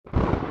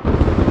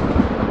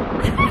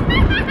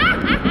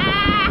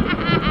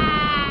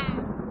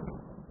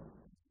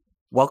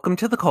Welcome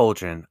to the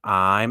Cauldron.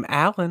 I'm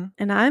Alan,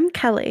 And I'm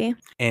Kelly.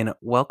 and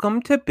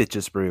welcome to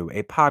Bitches Brew,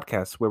 a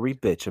podcast where we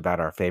bitch about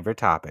our favorite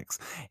topics.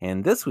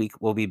 And this week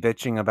we'll be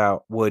bitching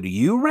about Would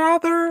You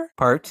Rather?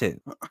 Part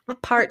 2.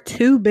 Part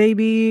 2,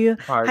 baby.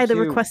 Part Highly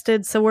 2.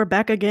 requested, so we're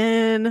back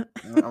again.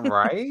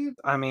 Right?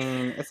 I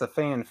mean, it's a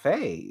fan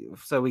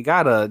fave, so we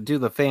gotta do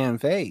the fan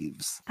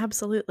faves.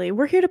 Absolutely.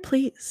 We're here to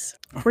please.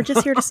 We're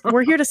just here to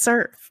we're here to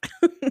serve.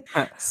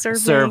 Serve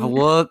Serving.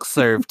 look,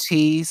 serve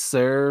tea,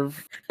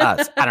 serve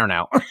us. I don't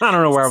know. I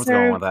don't know where I was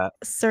going with that.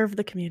 Serve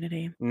the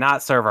community.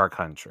 Not serve our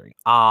country.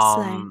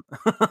 Slay.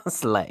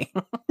 Slay.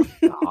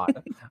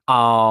 God.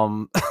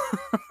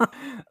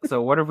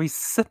 So what are we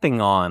sipping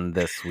on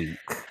this week?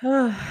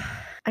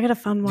 I got a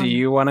fun one. Do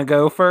you want to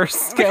go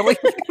first, Kelly?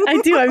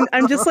 I do.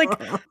 I'm just like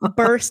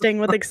bursting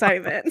with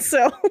excitement.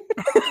 So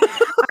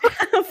I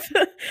have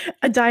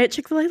a Diet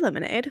Chick-fil-A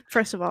lemonade.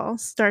 First of all,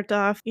 start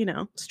off,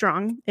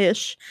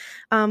 strong-ish.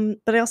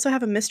 But I also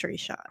have a mystery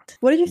shot.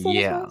 What did you say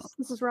this was?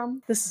 This is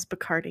rum? This is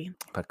Bacardi.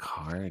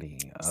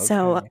 Bacardi. Okay.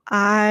 So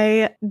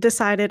I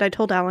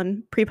told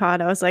Alan pre-pod,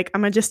 I was like,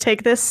 I'm gonna just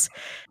take this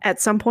at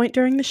some point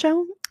during the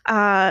show.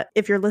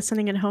 If you're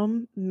listening at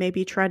home,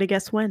 maybe try to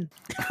guess when.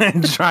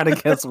 Try to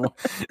guess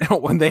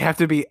when they have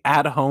to be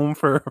at home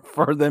for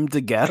them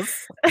to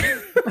guess.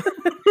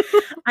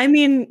 I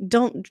mean,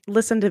 don't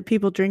listen to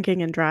people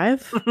drinking and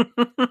drive.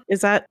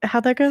 Is that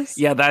how that goes?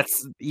 Yeah,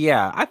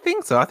 I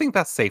think so. I think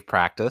that's safe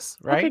practice,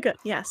 right? Okay, good.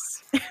 Yes.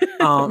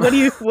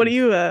 What are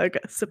you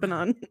sipping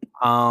on?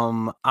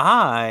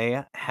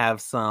 I have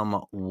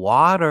some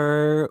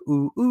water,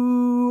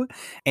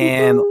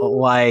 and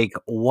like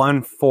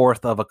 1/4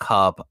 of a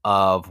cup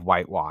of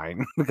white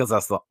wine because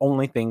that's the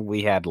only thing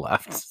we had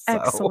left. So.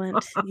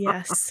 Excellent.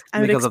 Yes, I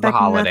would because expect of the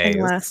holidays.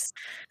 nothing less.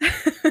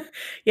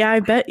 Yeah,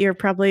 I bet you're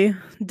probably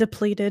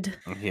depleted.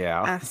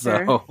 Yeah.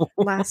 After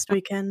last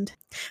weekend.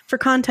 For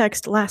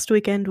context, last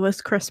weekend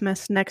was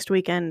Christmas. Next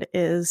weekend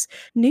is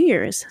New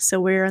Year's. So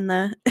we're in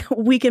the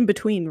week in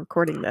between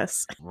recording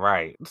this.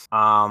 Right.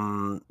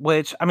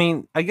 Which, I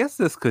mean, I guess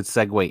this could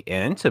segue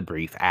into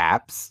brief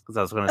apps because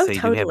I was going to say,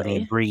 totally. do you have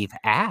any brief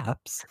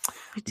apps?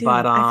 I do.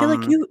 But I feel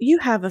like you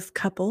have a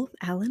couple,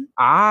 Alan.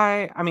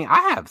 I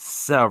have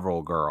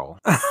several, girl.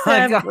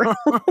 Several.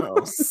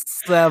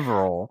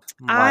 Several.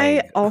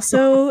 I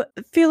also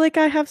feel like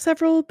I have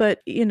several, but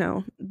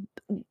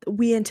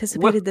we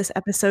anticipated this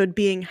episode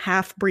being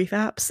half brief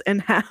apps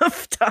and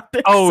half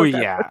topics. Oh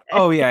yeah. Okay.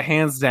 Oh yeah,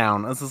 hands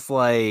down. It's just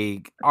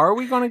like, are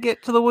we gonna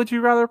get to the would you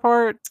rather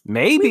part?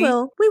 Maybe.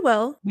 We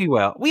will.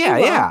 Yeah,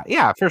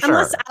 for sure.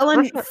 Unless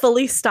Alan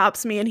fully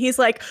stops me and he's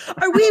like,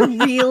 are we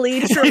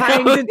really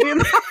trying to do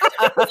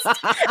this?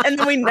 And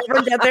then we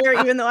never get there,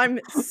 even though I'm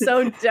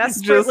so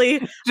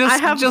desperately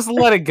just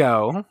let it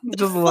go.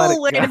 Just let it go.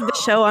 Full weight of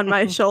the show on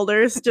my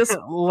shoulders. Just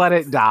let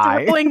it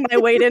die. Throwing my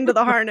weight into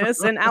the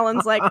harness, and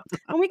Alan's like,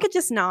 "Oh, we could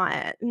just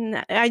not."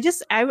 And I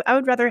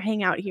would rather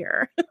hang out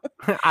here,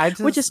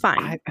 which is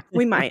fine.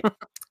 We might.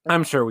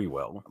 I'm sure we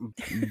will.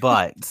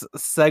 But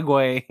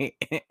segue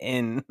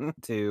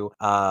into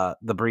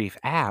the brief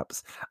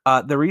apps.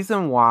 The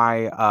reason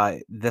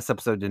why this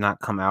episode did not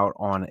come out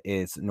on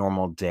its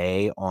normal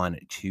day on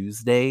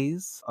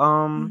Tuesdays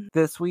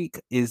this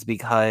week is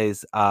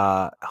because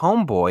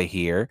Homeboy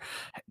here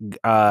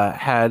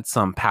had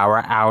some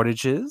power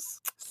outages.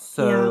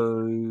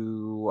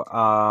 So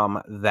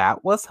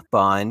that was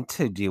fun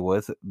to deal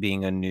with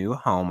being a new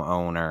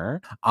homeowner.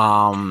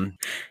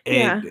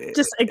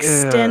 Just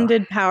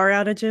extended power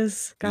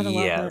outages. Gotta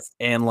love it.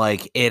 And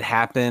like it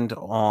happened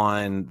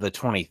on the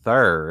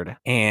 23rd,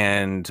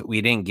 and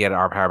we didn't get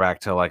our power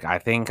back till like I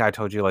think I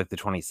told you like the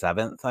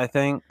 27th. I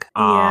think.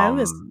 Yeah, it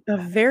was a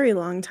very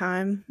long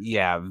time.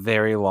 Yeah,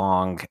 very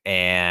long,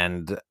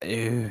 and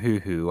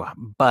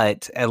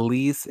but at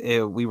least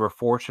we were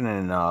fortunate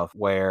enough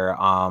where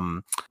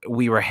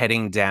we were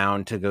heading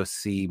down to go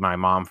see my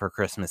mom for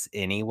Christmas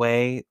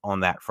anyway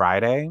on that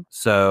Friday.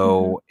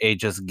 So it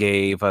just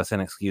gave us an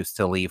excuse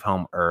to leave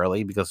home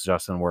early because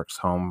Justin works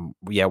from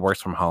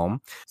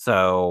home.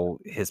 So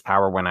his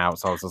power went out.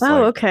 So I was just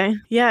okay.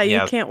 Yeah,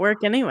 you can't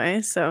work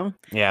anyway. So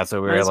yeah,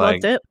 so we were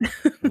like,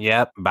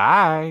 yep,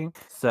 bye.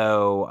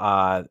 So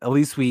at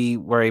least we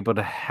were able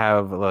to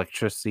have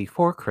electricity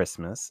for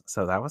Christmas.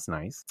 So that was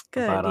nice.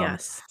 Good,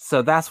 yes.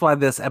 So that's why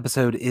this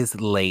episode is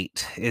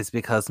late, is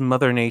because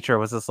Mother Nature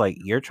was just like,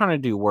 you're trying to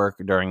do work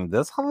during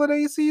this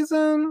holiday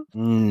season?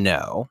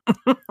 No.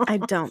 I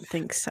don't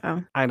think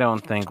so. I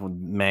don't think,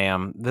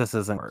 ma'am, this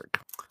isn't work.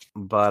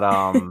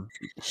 But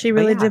she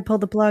really did pull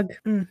the plug.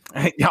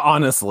 Yeah,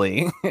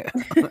 honestly.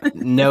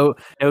 no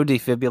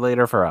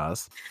defibrillator for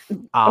us.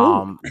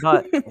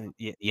 But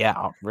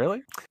yeah,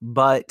 really.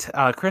 But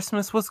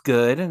Christmas was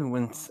good, and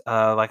when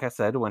like I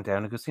said, went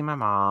down to go see my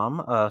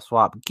mom,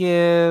 swap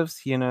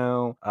gifts,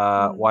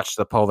 watch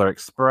The Polar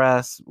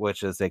Express,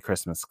 which is a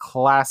Christmas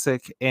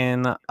classic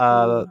in the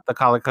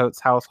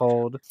Collicoats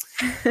household.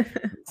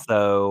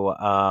 So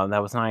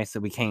that was nice. So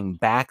we came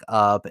back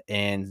up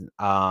and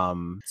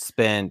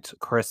spent spent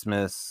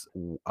Christmas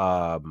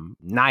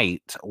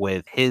night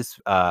with his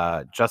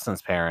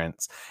Justin's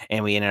parents,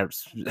 and we ended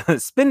up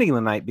spending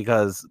the night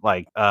because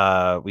like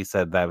we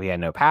said that we had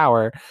no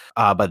power,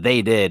 but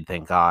they did,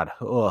 thank God.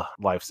 Ugh,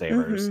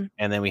 lifesavers.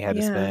 And then we had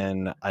to Yeah.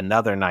 spend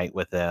another night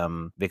with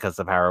them because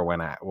the power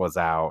was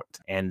out,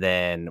 and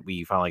then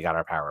we finally got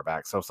our power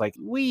back. So it's like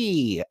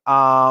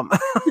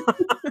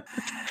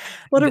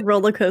What a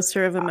roller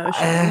coaster of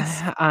emotions.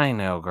 I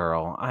know,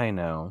 girl. I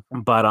know.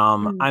 But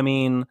Mm. I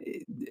mean,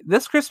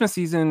 this Christmas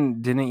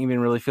season didn't even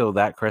really feel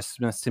that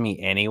Christmas to me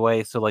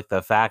anyway. So like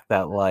the fact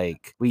that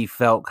like we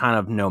felt kind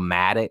of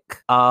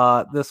nomadic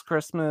this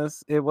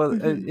Christmas, it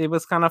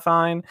was kind of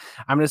fine.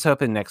 I'm just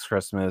hoping next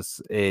Christmas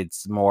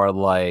it's more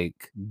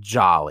like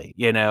jolly,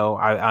 you know.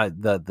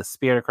 The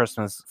spirit of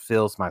Christmas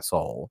fills my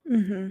soul.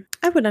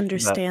 I would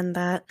understand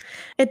that.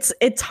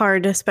 It's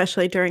hard,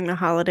 especially during the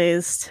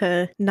holidays,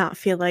 to not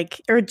feel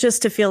like, or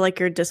just to feel like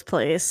you're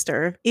displaced,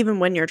 or even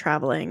when you're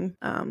traveling,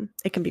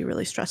 it can be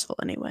really stressful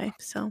anyway.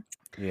 So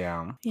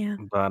yeah. yeah.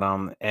 But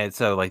and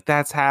so like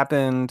that's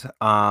happened.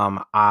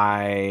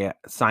 I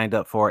signed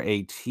up for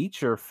a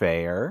teacher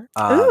fair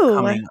Ooh.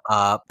 coming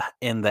up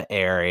in the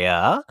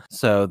area.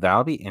 So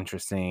that'll be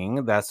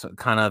interesting. That's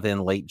kind of in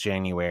late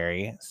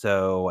January.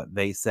 So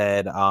they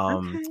said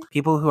Okay.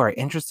 people who are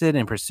interested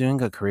in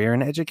pursuing a career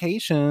in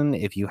education,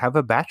 if you have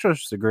a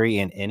bachelor's degree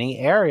in any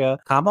area,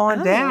 come on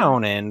Oh.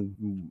 down and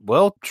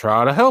we'll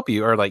try to help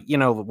you, or like, you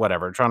know,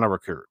 whatever, trying to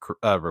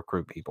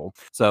recruit people.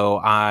 So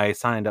I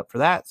signed up for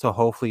that. So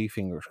hopefully,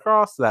 fingers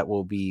crossed, that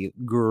will be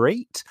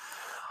great.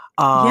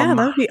 Yeah,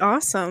 that would be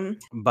awesome.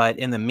 But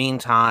in the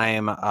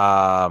meantime,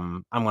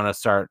 I'm gonna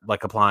start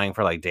like applying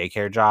for like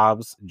daycare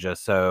jobs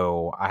just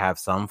so I have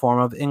some form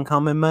of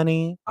income and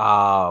money.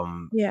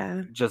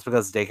 Yeah. Just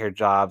because daycare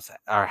jobs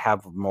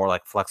have more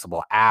like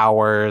flexible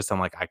hours, and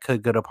like I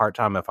could go to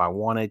part-time if I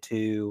wanted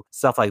to,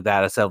 stuff like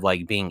that. Instead of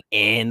like being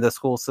in the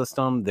school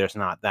system, there's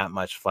not that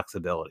much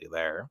flexibility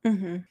there.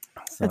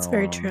 That's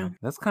very true.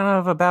 That's kind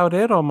of about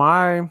it on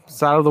my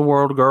side of the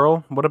world,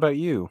 girl. What about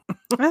you?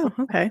 Oh,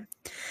 okay.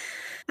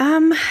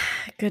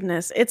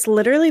 Goodness, it's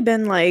literally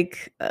been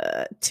like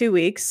 2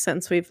 weeks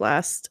since we've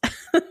last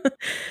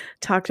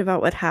talked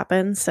about what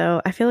happened.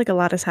 So I feel like a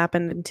lot has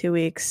happened in 2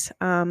 weeks.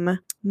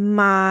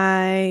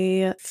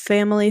 My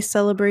family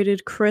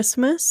celebrated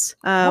Christmas.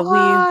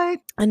 What?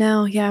 I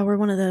know, yeah, we're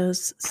one of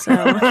those. So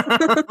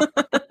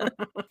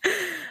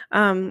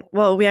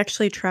well, we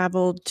actually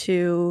traveled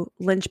to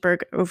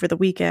Lynchburg over the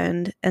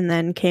weekend and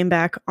then came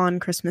back on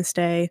Christmas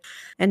Day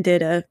and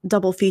did a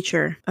double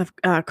feature of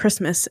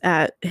Christmas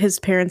at his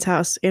parents'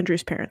 house,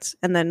 Andrew's parents,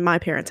 and then my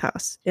parents'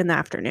 house in the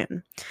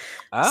afternoon.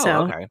 Oh,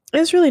 So okay. it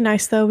was really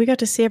nice, though. We got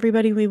to see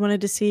everybody we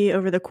wanted to see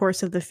over the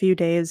course of the few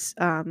days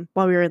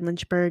while we were in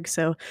Lynchburg.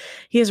 So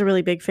he has a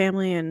really big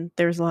family, and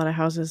there's a lot of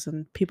houses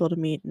and people to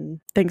meet and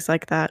things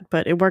like that.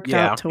 But it worked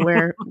Yeah. out to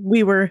where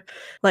we were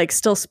like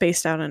still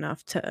spaced out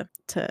enough to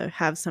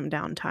have some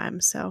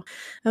downtime. So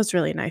it was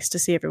really nice to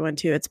see everyone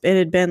too. It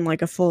had been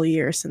like a full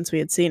year since we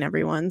had seen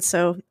everyone.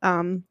 So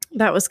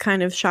that was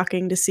kind of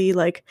shocking to see.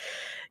 Like,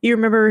 you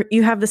remember,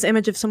 you have this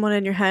image of someone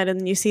in your head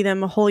and you see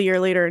them a whole year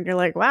later and you're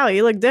like, wow,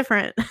 you look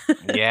different.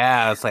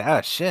 Yeah, it's like,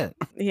 oh shit.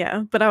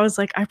 Yeah, but I was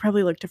like, I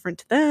probably look different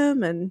to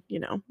them, and you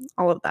know,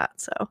 all of that.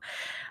 So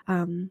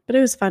but it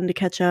was fun to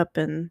catch up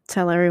and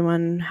tell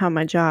everyone how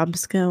my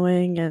job's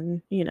going,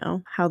 and you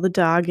know, how the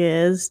dog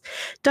is.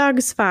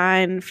 Dog's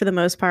fine for the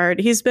most part.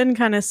 He's been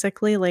kind of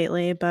sickly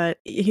lately, but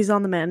he's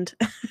on the mend.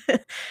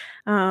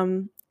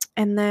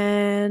 And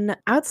then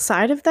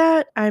outside of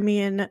that, I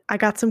mean, I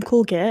got some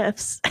cool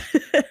gifts.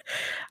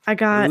 I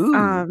got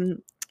Ooh.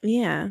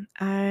 yeah,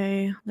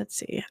 let's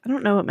see. I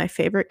don't know what my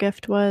favorite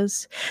gift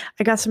was.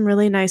 I got some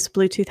really nice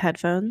Bluetooth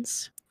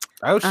headphones.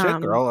 Oh shit,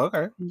 girl.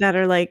 Okay. That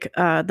are like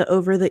the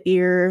over the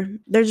ear.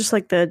 They're just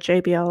like the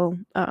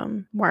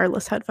JBL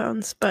wireless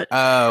headphones, but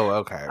Oh,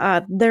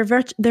 okay.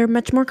 they're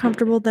much more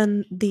comfortable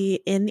than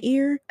the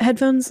in-ear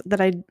headphones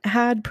that I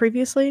had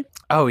previously.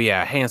 Oh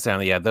yeah, hands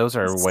down. Yeah, those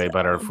are way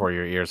better So, for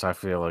your ears, I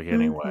feel like,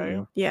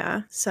 anyway.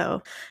 yeah,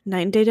 so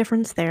 9-day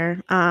difference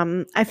there.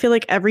 I feel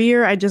like every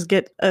year I just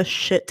get a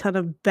shit ton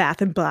of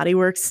Bath and Body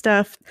Works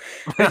stuff,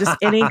 or just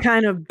any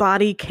kind of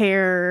body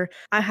care.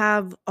 I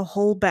have a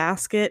whole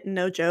basket,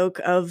 no joke,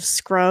 of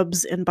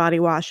scrubs and body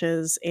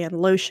washes and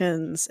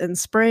lotions and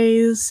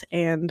sprays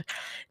and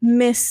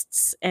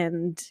mists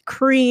and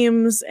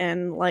creams,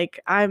 and like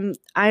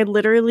I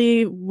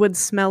literally would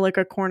smell like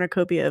a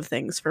cornucopia of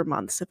things for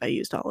months if I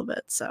used all of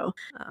it. So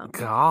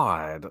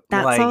God,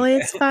 that's like,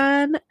 always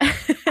fun.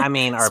 I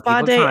mean, are Spa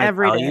people day trying to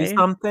every tell you day.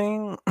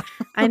 something?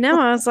 I know.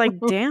 I was like,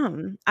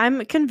 damn.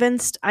 I'm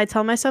convinced. I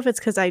tell myself it's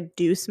because I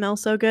do smell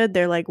so good.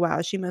 They're like,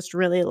 wow, she must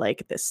really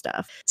like this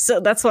stuff. So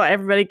that's why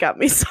everybody got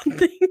me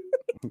something.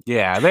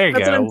 Yeah, there you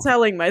That's what I'm go.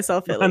 telling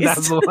myself at And least.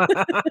 that's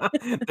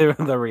what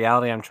the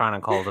reality I'm trying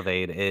to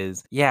cultivate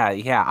is, yeah,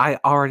 I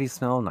already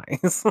smell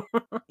nice.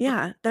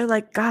 Yeah, they're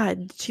like,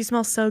 "God, she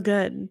smells so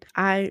good.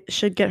 I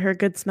should get her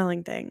good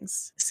smelling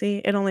things."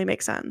 See, it only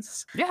makes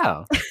sense.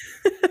 Yeah.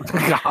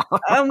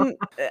 God.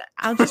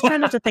 I'll just try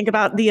not to think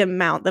about the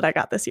amount that I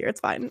got this year. It's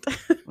fine.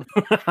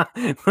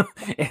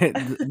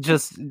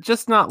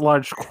 Just not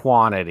large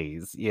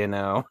quantities, you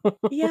know.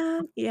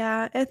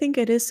 Yeah, I think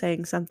it is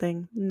saying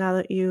something now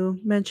that you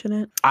mention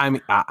it. I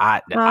mean,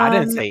 I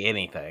didn't Um, say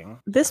anything.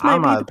 this might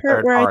I'm be a the part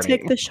third where I party.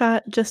 take the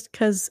shot just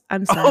because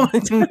I'm Oh,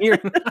 sad. you're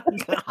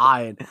not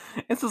God.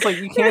 It's just like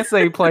you can't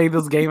say play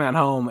this game at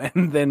home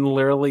and then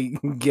literally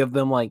give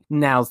them like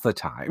now's the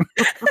time.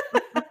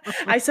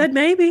 I said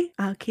maybe.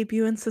 I'll keep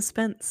you in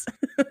suspense.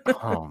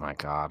 Oh my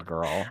God,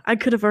 girl. I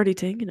could have already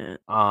taken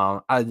it.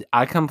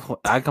 I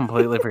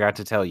completely forgot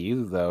to tell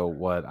you though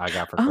what I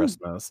got for Oh,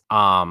 Christmas.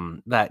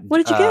 That what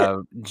did you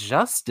get?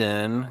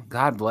 Justin,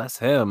 God bless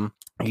him.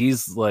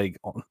 He's like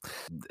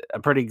a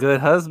pretty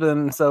good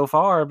husband so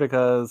far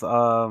because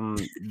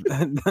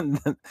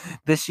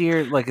this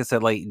year, like I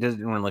said, like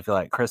didn't really feel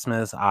like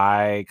Christmas.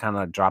 I kind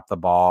of dropped the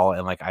ball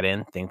and like I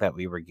didn't think that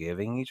we were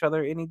giving each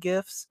other any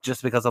gifts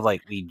just because of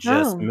like we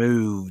just Oh,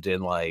 moved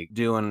and like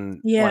doing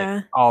like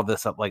yeah. all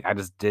this up. Like I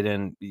just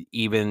didn't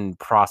even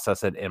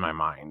process it in my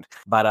mind.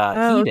 But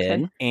Oh, he okay.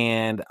 did,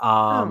 and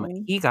Oh.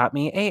 he got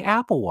me a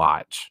Apple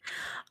Watch.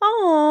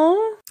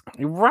 Oh,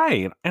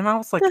 Right. And I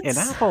was like, an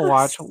that's Apple so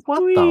Watch? What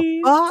the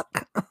sweet.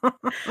 fuck?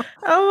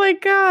 Oh my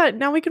god,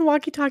 now we can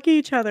walkie-talkie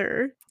each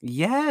other.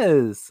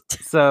 Yes.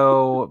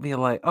 So be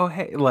like, oh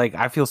hey, like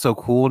I feel so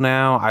cool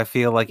now. I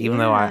feel like even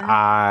though Yeah.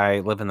 I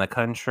live in the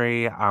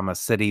country, I'm a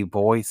city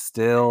boy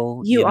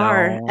still, You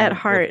are at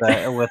heart.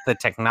 with the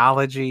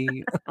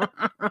technology.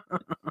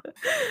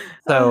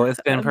 So Oh,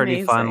 it's been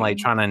pretty fun, like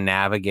amazing. trying to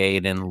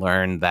navigate and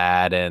learn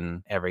that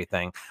and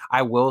everything.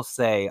 I will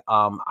say,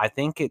 I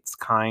think it's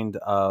kind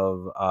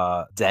of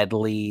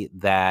deadly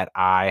that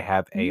I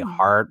have a Mm.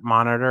 heart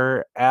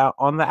monitor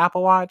on the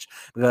Apple Watch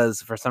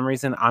because for some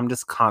reason I'm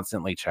just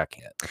constantly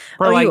checking it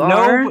for Oh, like you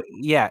are?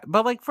 yeah,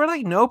 but like for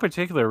like no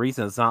particular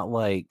reason. It's not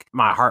like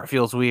my heart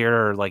feels weird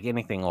or like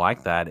anything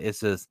like that. It's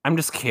just I'm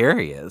just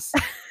curious.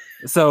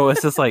 So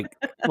it's just like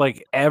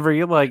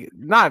every like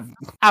not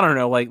I don't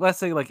know, like let's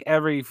say like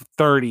every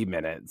 30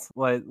 minutes.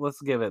 Like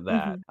let's give it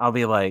that. Mhm. I'll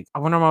be like, I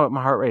wonder what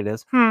my heart rate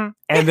is.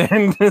 And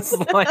then just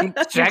like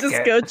check Just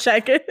it. go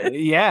check it.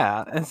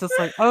 Yeah. It's just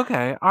like,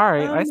 okay, all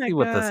right, Oh I my see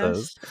what this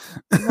is.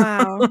 gosh.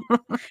 Wow.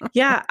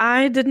 Yeah,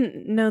 I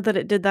didn't know that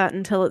it did that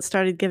until it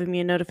started giving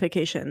me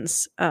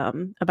notifications,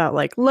 about,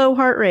 like, low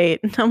heart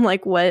rate, and I'm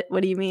like, "What?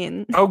 What do you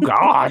mean?" Oh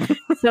God.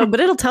 So but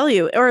it'll tell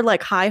you or,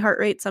 like, high heart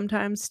rate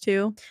sometimes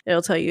too.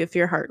 It'll tell you if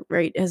your heart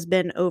rate has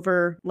been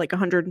over, like,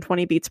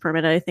 120 beats per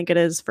minute, I think it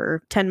is,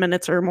 for 10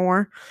 minutes or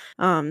more.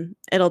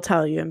 It'll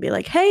tell you and be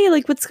like, "Hey,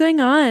 like, what's going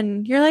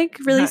on? You're, like,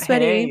 really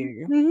sweaty.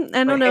 Hey. I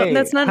don't Like, know. hey,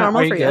 That's not are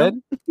normal you for you." good?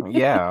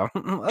 Yeah.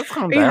 Let's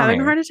calm Are you down having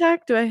a here. heart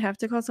attack? Do I have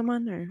to call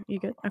someone or you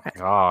good? Okay.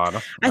 God.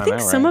 I I think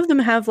know, some right? of them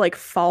have, like,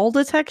 fall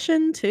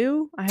detection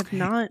too. I have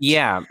not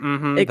Yeah, that's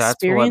what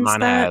experienced mine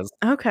that. has.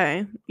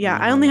 Okay. Yeah,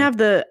 I only Mhm. have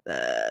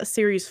the,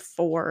 Series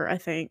 4, I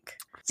think.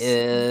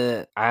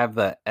 So I have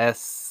the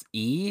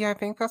SE, I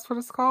think that's what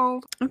it's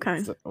called.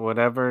 okay.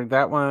 Whatever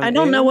that one I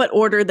don't know is. what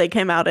order they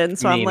came out in,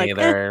 so I'm Me like, "Eh,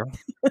 neither.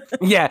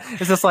 Yeah,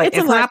 it's just like it's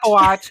a it's an Apple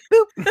watch."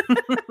 Watch.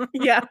 Boop.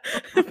 Yeah,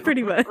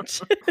 pretty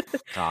much.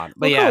 God.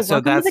 But Well, yeah, cool. so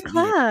Welcome to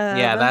the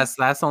yeah, club.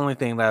 that's the only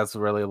thing that's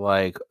really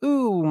like,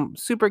 ooh,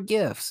 super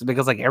gifts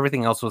because like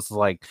everything else was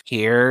like,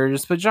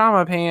 here's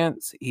pajama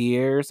pants,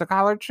 here's a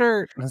collared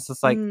shirt. And it's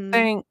just like, Mm,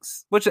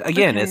 thanks. Which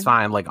again is okay.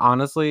 fine. Like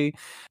honestly,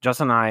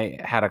 Justin and I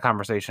had a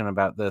conversation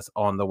about this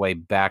on the way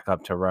back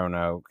up to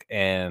Roanoke,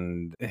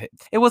 and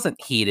it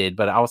wasn't heated,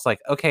 but I was like,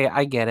 okay,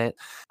 I get it.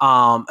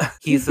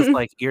 He's just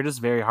like, you're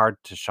just very hard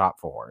to shop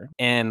for.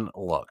 And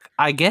look,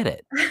 I get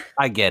it.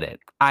 I get it.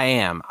 I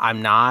am.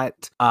 I'm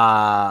not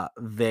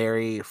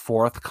very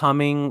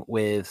forthcoming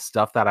with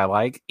stuff that I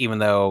like, even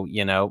though,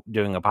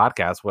 doing a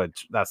podcast,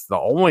 which that's the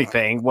only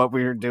thing what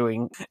we're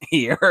doing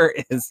here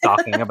is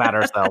talking about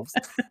ourselves.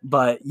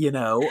 But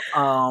True.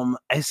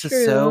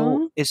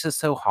 it's just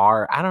so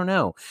hard. I don't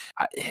know.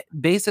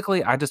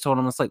 Basically, I just told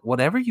him it's like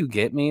whatever you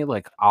get me,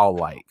 like I'll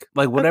like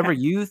whatever Okay.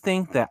 you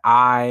think that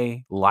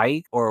I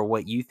like or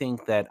what you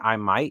think that I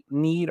might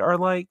need or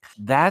like,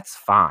 that's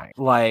fine.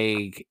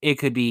 Like it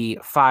could be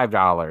 $5,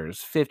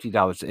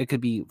 $50. It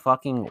could be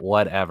fucking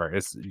whatever.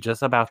 It's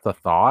just about the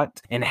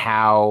thought and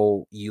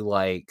how you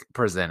like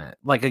present it.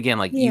 Like again,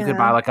 like you could Yeah.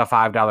 buy like a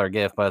 $5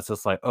 gift, but it's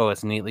just like, oh,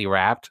 it's neatly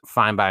wrapped.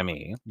 Fine by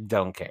me.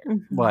 Don't care.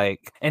 Mhm.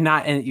 Like and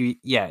not and you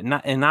yeah,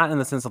 not in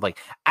the sense of like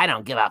I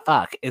don't give a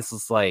fuck. It's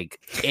just like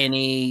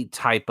any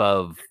type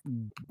of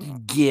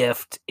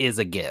gift is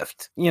a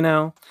gift, you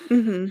know?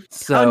 Mhm.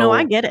 Oh, no,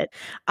 I So get it.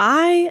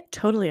 I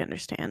totally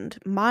understand.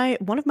 My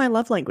one of my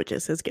love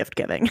languages is gift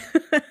giving.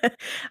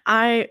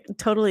 I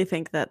totally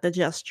think that the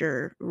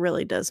gesture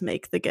really does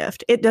make the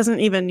gift. It doesn't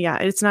even,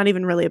 it's not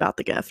even really about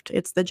the gift.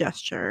 It's the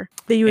gesture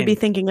that you would be And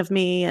thinking of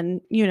me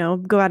and,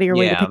 go out of your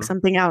way to yeah. pick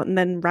something out and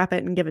then wrap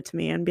it and give it to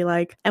me and be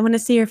like, I want to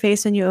see your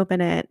face when you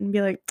open it, and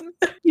be like,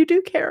 you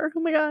do care. Oh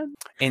my God.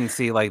 And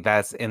see, like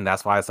that's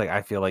why it's like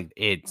I feel like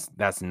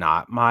that's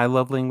not my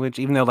love language,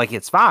 even though like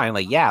it's fine.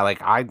 Like, yeah,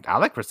 like I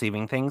like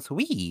receiving things.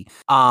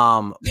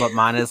 But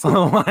mine is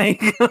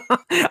like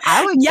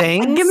I like Yeah,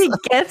 things. give me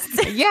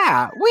gifts.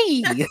 Yeah,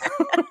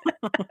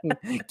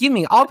 give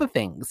me all the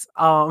things.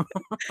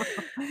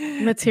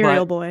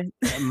 Material But boy.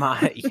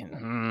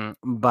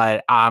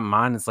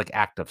 mine is like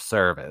act of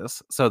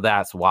service, so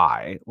that's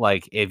why.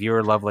 Like, if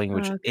your love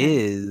language Okay.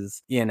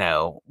 is,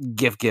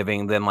 gift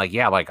giving, then like,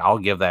 yeah, like I'll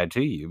give that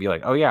to you. Be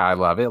like, oh yeah, I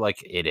love it.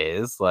 Like it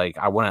is. Like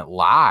I wouldn't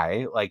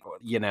lie. Like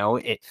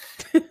it.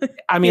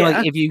 I mean, like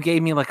Yeah. if you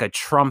gave me like a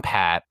Trump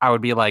hat, I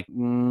would be like,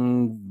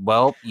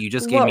 well, you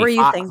just gave What me were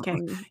you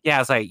thinking?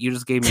 Yeah, it's like you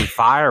just gave me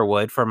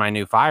firewood for my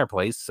new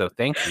fireplace, so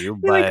thank you.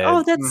 You're like, But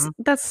oh,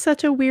 that's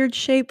such a weird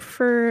shape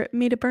for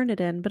me to burn it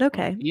in, but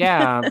okay.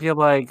 yeah, I feel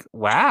like,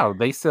 wow,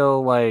 they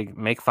still like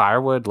make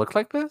firewood look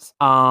like this.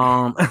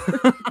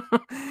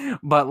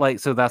 But like,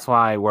 so that's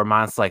why where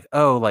mine's like,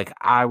 oh, like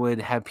I would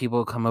have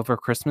people come over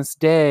Christmas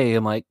Day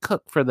and like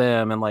cook for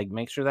them and like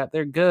make sure that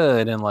they're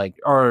good and like,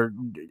 or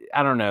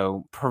I don't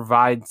know,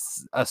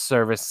 provides a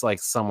service like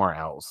somewhere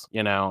else,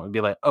 It'd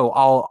be like, oh,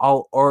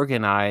 I'll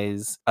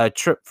organize a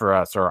trip for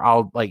us, or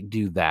I'll like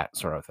do that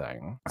sort of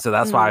thing. So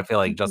that's why I feel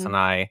like Justin and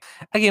I,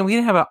 again, we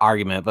didn't have an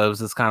argument, but it was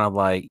just kind of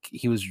like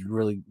he was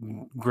really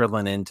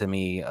grilling into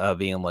me,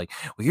 being like,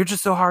 well, you're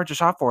just so hard to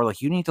shop for,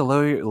 like you need to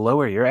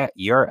lower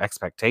your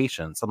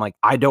expectations. I'm like,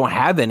 I don't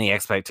have any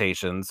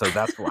expectations, so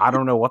that's I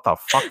don't know what the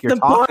fuck you're the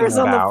talking bar's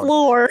about. on the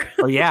floor.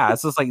 Oh yeah,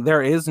 it's just like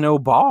there is no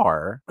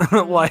bar.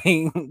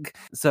 Like,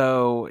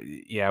 so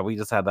yeah, we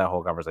just had that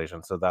whole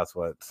conversation, so that's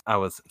what I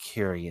was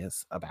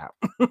curious about.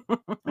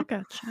 I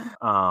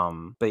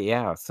gotcha. But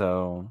yeah,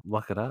 so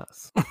look at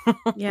us.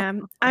 Yeah,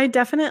 I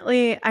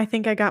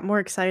think I got more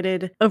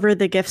excited over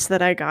the gifts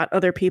that I got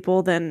other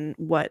people than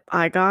what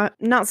I got.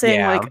 Not saying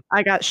Yeah. like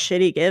I got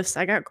shitty gifts,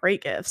 I got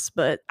great gifts,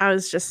 but I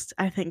was just,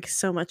 I think,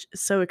 so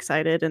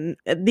excited. And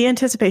the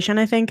anticipation,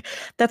 I think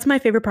that's my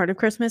favorite part of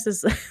Christmas,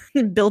 is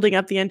building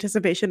up the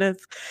anticipation of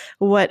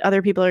what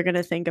other people are going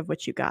to think of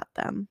what you got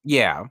them.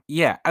 Yeah,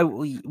 yeah,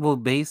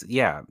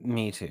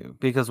 me too.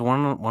 Because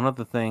one of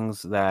the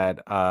things that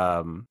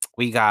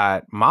we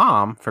got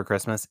mom for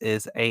Christmas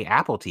is a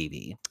Apple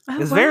TV.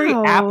 Oh, It's very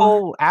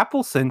wow.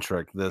 Apple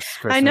centric this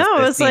Christmas. I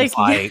know. It It's seems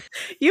like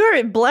you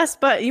weren't blessed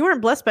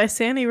by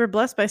Santa, you were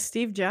blessed by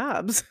Steve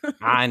Jobs.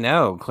 I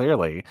know,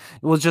 clearly.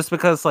 It was just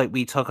because like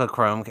we took the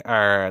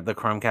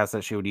Chromecast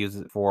that she would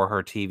use for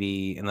her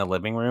TV in the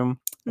living room.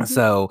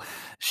 So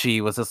she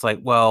was just like,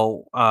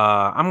 well,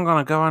 I'm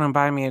gonna go in and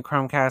buy me a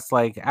Chromecast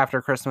like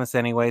after Christmas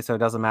anyway, so it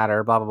doesn't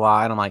matter, blah blah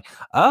blah. And I'm like,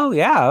 oh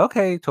yeah,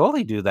 okay,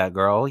 totally do that,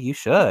 girl. You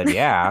should,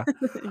 yeah.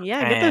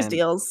 Yeah, get those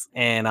deals.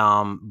 And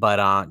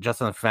but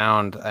Justin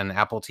found an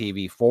Apple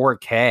TV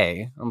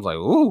 4K. I was like,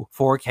 ooh,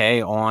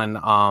 4K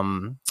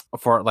on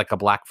for like a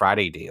Black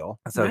Friday deal.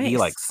 So he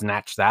like Nice.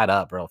 snatched that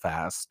up real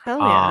fast. Hell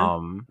yeah.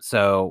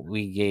 So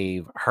we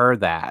gave her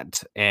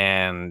that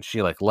and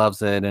she like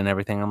loves it and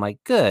everything. I'm like,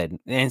 good.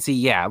 And see,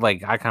 yeah,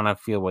 like I kind of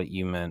feel what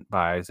you meant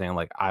by saying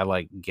like I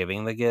like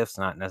giving the gifts,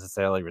 not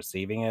necessarily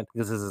receiving it.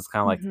 Because this is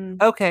kind of like,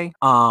 okay.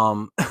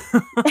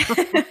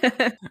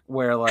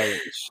 Where like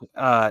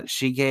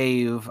she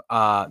gave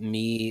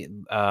me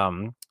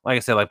like I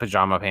said, like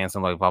pajama pants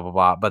and like blah blah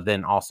blah, but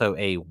then also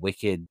a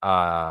Wicked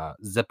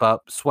zip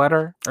up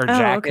sweater or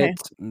jacket,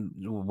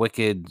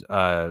 Wicked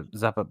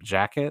zip up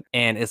jacket,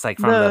 and it's like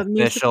from the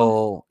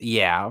official,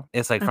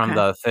 it's like from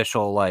the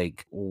official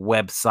like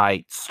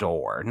website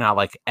store, not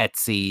like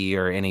Etsy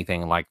or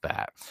anything like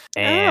that.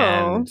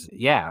 And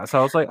yeah, so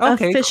I was like,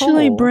 okay,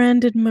 officially cool.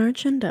 branded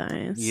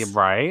merchandise. Yeah,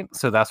 right.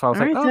 So that's why I was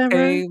like,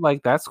 okay,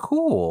 like that's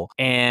cool.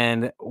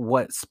 And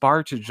what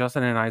sparked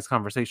Justin and I's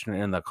conversation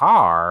in the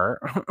car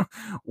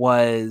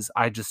was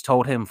I just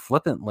told him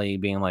flippantly,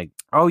 being like,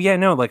 oh yeah,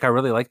 no, like I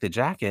really like the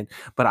jacket,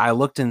 but I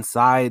looked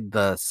inside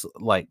the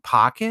like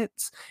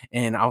pockets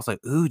and I was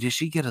like, ooh, did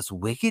she get us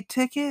Wicked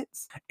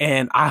tickets?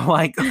 And I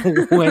like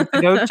went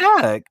to go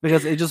check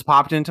because it just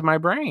popped into my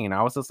brain.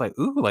 I was just like,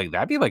 ooh, like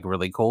that'd be like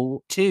really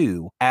cool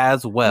too,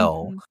 as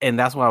well. And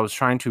that's what I was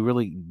trying to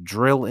really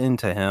drill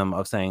into him,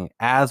 of saying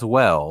as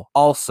well.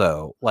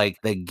 Also,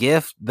 like the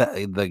gift,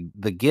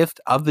 the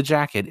gift of the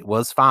jacket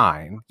was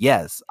fine.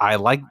 Yes, I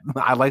like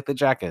the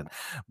jacket,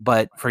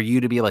 but for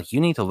you to be like, you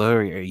need to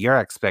lower your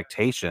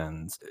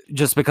expectations,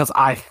 just because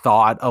I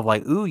thought of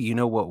like, ooh, you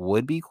know what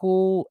would be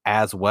cool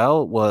as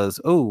well was,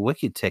 oh,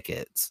 Wicked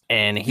tickets.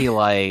 And he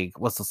like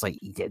was just like,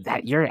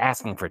 that you're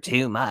asking for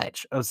too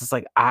much. I was just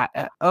like,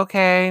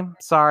 okay,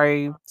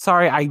 sorry,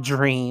 I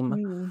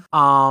dream.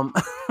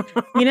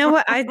 You know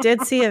what? I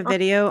did see a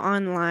video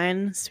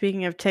online,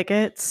 speaking of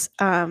tickets,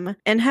 and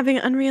having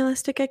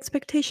unrealistic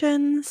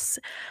expectations.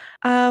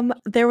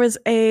 There was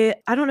I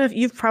don't know if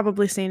you've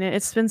probably seen it.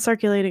 It's been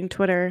circulating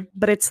Twitter,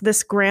 but it's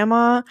this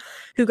grandma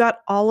who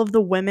got all of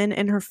the women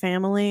in her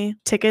family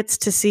tickets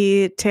to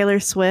see Taylor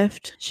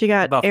Swift. She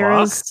got The fuck?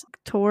 Eras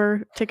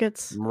tour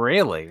tickets.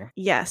 Really?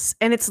 Yes,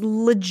 and it's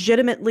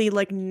legitimately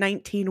like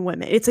 19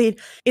 women. It's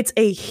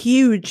a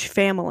huge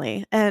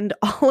family, and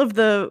all of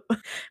the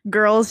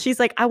girls, she's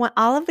like, I want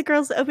all of the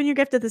girls to open your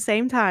gift at the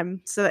same time.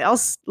 So they all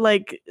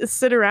like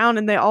sit around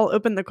and they all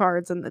open the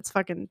cards, and it's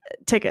fucking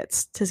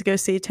tickets to go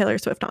see Taylor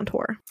Swift on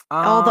tour.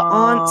 All the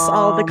aunts,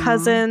 all the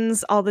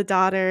cousins, all the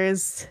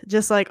daughters,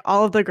 just like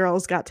all of the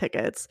girls got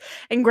tickets,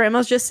 and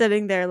grandma's just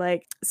sitting there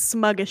like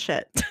smug as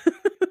shit.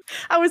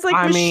 I was like,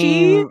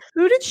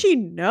 who did she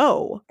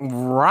know?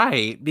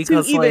 Right.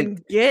 Because to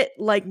even get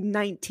like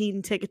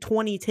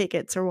 20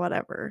 tickets or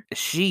whatever.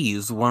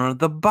 She's one of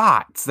the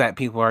bots that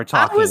people are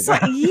talking about.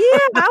 Like,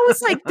 I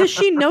was like, does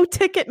she know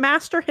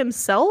Ticketmaster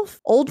himself?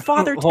 Old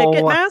Father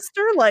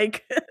Ticketmaster?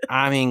 Like,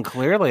 I mean,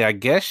 clearly, I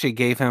guess she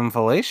gave him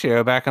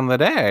fellatio back in the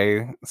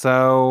day.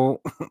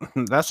 So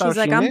that's she's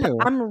how like, she knew.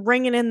 I'm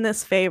ringing in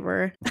this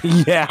favor.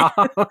 Yeah.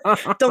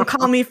 Don't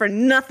call me for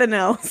nothing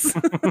else.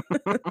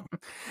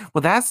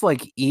 Well, that's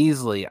like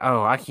easily,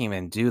 I can't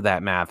even do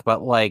that math.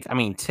 But like, I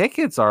mean,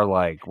 tickets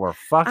were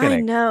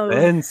fucking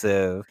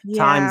expensive.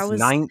 Yeah, times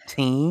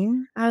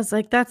 19. I was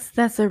like,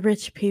 that's a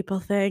rich people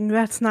thing.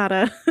 That's not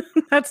a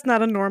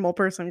normal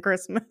person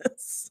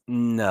Christmas.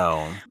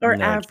 No. Or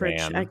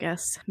average, I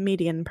guess.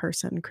 Median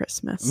person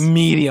Christmas.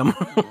 Medium.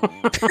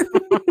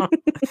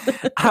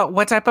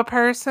 What type of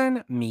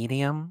person?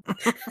 Medium.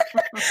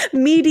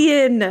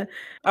 Median.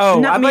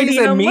 Oh, I thought you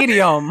said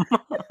medium.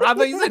 I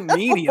thought you said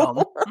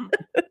medium.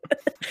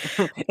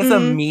 It's a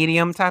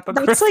medium type of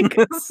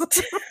Christmas.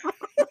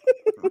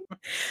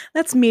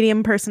 That's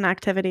medium person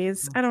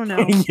activities. I don't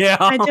know. Yeah.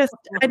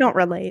 I don't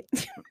relate.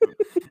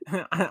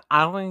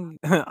 I only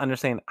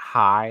understand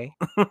high,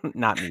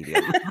 not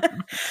medium.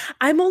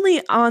 I'm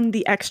only on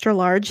the extra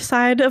large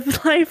side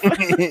of life.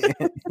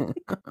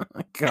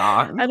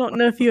 God. I don't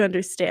know if you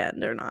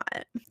understand or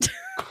not.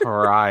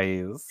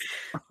 Christ.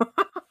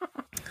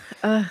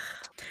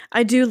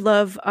 I do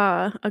love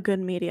a good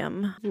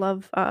medium.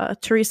 Love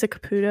Teresa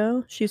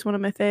Caputo. She's one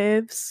of my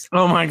faves.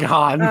 Oh my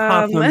God.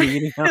 Not the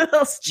medium.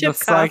 Chip the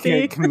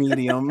psychic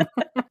medium.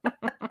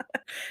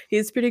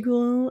 He's pretty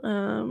cool.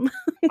 All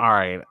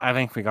right. I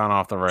think we gone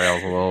off the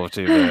rails a little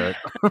too bit.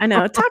 I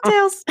know.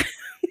 Talktails.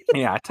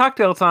 Yeah,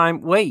 Talktail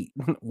time. Wait,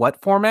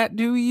 what format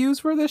do we use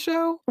for this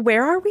show?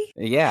 Where are we?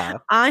 Yeah.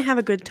 I have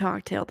a good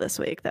Talktail this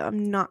week, though.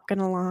 I'm not going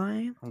to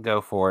lie.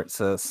 Go for it,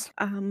 sis.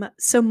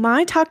 So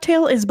my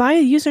Talktail is by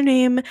a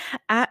username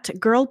at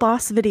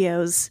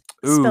GirlBossVideos.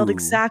 Spelled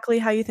exactly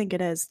how you think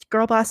it is.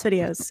 Girl Boss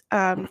Videos.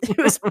 It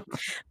was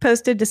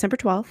posted December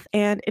 12th,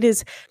 and it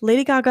is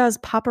Lady Gaga's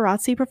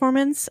paparazzi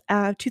performance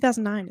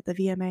 2009 at the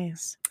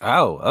VMAs.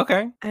 Oh,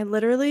 okay.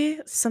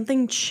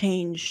 Something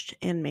changed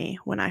in me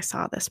when I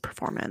saw this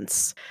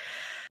performance.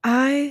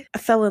 I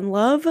fell in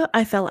love.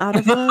 I fell out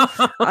of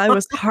love. I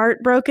was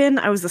heartbroken.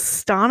 I was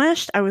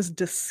astonished. I was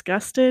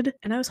disgusted,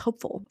 and I was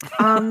hopeful.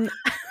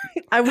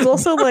 I was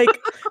also like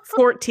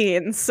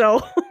 14,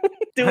 so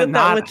do with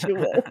that what you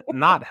will.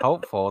 Not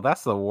helpful.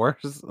 That's the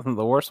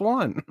worst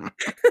one.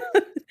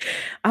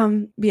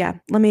 Yeah.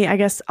 I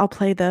guess I'll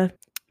play the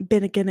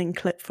beginning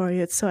clip for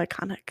you. It's so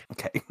iconic.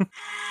 Okay.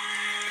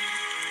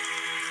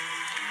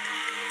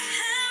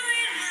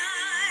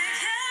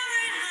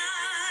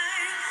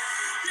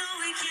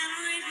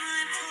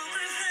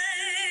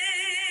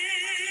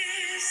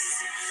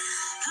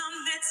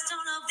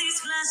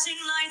 Flashing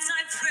lights,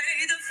 I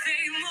pray the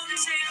fame won't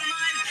take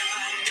my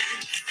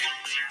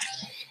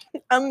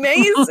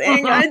life.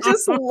 Amazing. I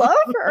just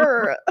love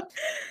her.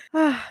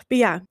 But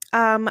yeah,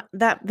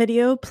 that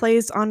video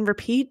plays on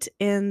repeat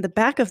in the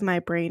back of my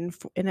brain,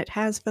 and it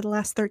has for the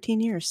last 13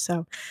 years.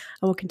 So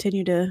I will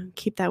continue to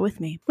keep that with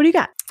me. What do you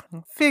got?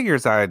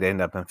 Figures I'd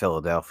end up in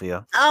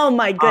Philadelphia. Oh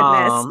my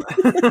goodness.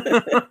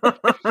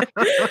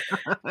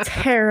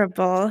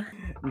 Terrible.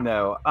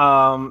 No.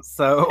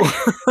 So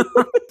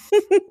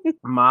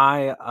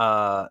my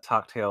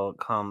Talktail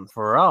comes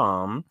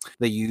from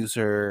the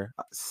user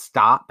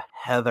Stop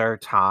Heather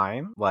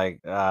Time,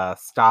 like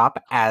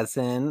stop as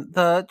in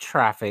the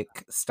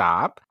traffic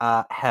stop.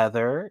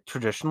 Heather,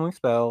 traditionally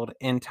spelled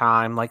in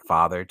time like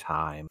Father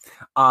Time.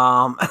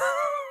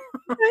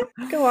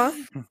 Okay, go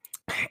on.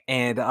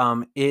 And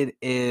it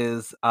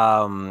is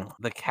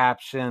the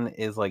caption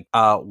is like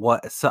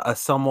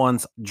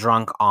someone's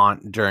drunk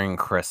aunt during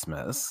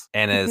Christmas,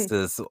 and it's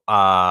this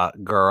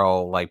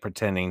girl like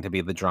pretending to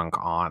be the drunk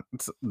aunt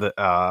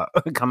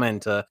come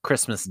into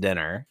Christmas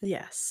dinner.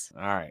 Yes.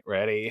 All right,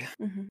 ready?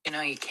 Mm-hmm. You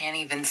know, you can't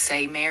even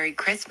say Merry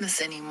Christmas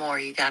anymore.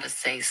 You gotta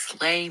say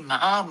Slay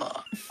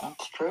Mama.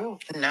 That's true.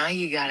 Now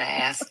you gotta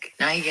ask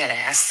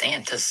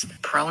Santa's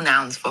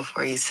pronouns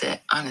before you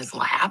sit on his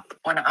lap.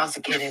 When I was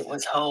a kid, it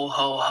was ho ho.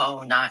 ho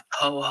ho, not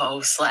ho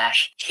ho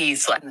slash he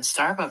slash. And the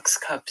Starbucks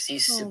cups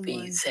used to Oh be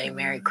my say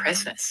Merry God.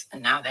 Christmas,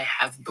 and now they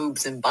have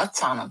boobs and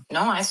butts on them.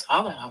 No, I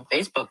saw that on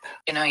Facebook.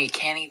 You know, you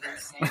can't even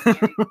say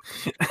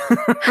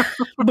Merry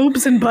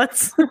Boobs and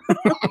butts.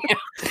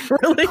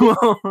 Really?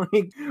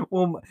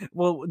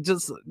 well,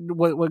 just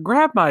what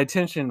grabbed my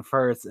attention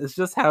first is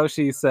just how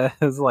she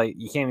says, like,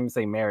 you can't even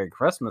say Merry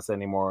Christmas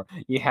anymore.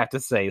 You have to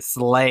say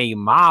Slay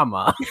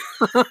Mama.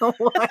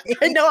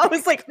 I know. I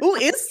was like, who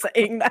is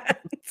saying that?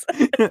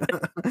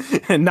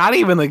 And not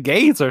even the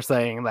gays are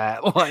saying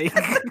that. Like,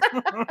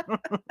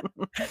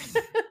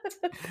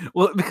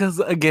 well, because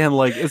again,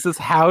 like, it's just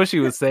how she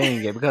was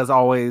saying it. Because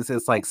always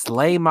it's like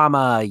Slay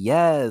Mama,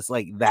 yes,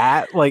 like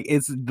that. Like,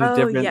 it's the Oh,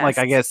 different, like,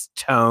 I yes. guess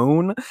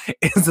tone.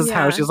 It's just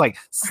how Yeah. she's like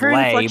Her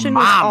Slay inflection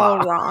was all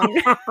Mama.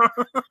 wrong.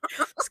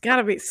 It's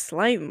gotta be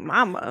Slay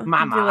Mama. I'd be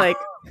Mama. like,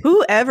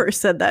 whoever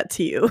said that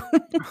to you?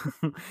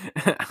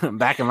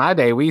 Back in my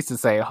day, we used to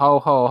say ho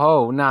ho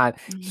ho, not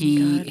Oh my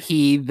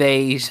he God.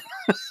 they.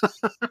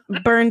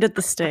 Burned at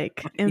the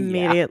stake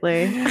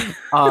immediately.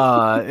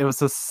 It was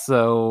just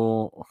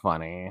so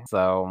funny.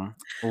 So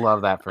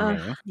love that for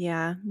me.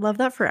 Yeah, love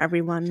that for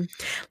everyone.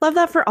 Love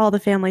that for all the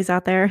families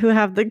out there who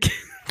have the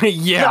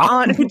Yeah.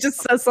 aunt who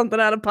just says something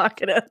out of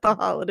pocket at the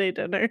holiday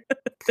dinner.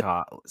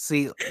 God.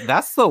 See,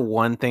 that's the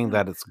one thing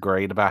that is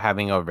great about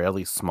having a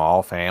really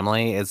small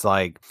family. Is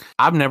like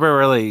I've never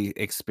really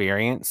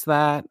experienced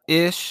that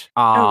ish.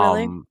 Oh,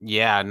 really?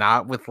 Yeah,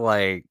 not with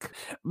like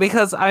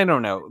because I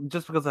don't know,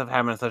 just because of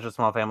having such a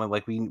small family,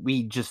 like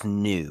we just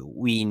knew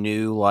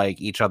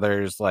like each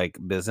other's like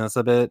business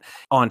a bit.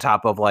 On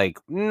top of like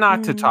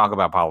not to talk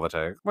about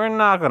politics, we're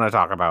not going to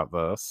talk about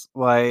this.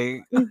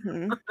 Like,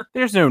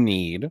 there's no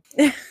need.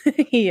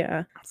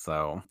 Yeah.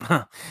 So,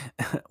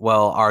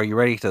 well, are you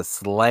ready to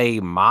slay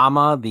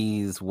mama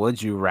these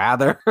would you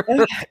rather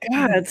Oh,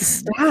 God,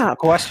 stop.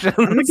 questions?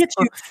 I'm gonna get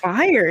you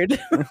fired.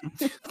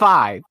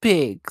 5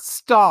 big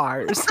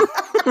stars.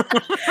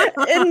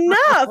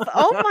 Enough.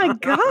 Oh my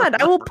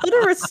God. I will put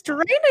a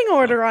restraining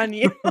order on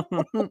you.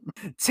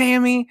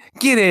 Tammy,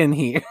 get in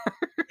here.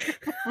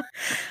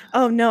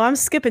 Oh no, I'm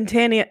skipping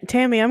Tammy.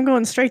 I'm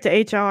going straight to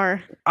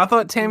HR. I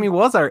thought Tammy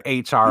was our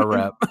HR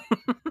rep.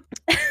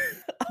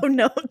 Oh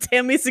no,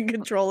 Tammy's in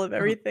control of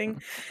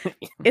everything.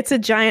 It's a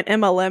giant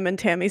MLM and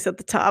Tammy's at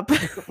the top.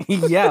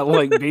 Yeah,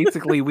 like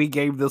basically we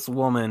gave this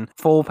woman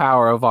full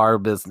power of our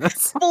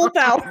business. Full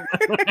power.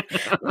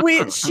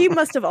 She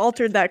must have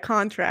altered that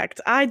contract.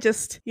 I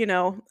just,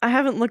 I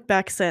haven't looked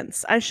back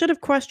since. I should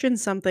have questioned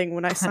something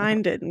when I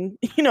signed it and,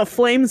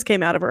 flames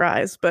came out of her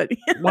eyes, but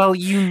well,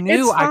 you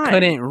knew it's fine. I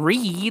couldn't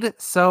read,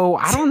 so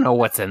I don't know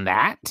what's in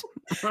that.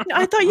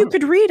 I thought you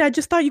could read. I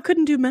just thought you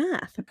couldn't do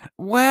math.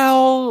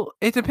 Well,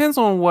 it depends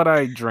on what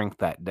I drink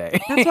that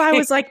day. That's why I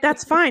was like,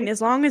 that's fine. As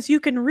long as you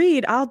can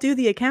read, I'll do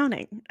the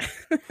accounting.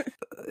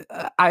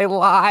 I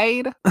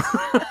lied.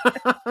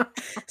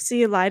 So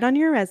you lied on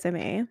your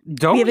resume.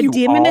 Don't we have a you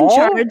demon in all?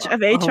 charge of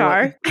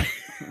HR.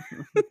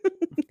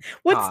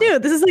 What's God. new?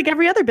 This is like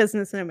every other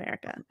business in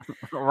America.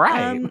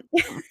 Right.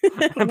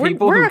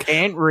 People we're who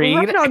can't read.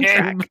 right on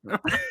track.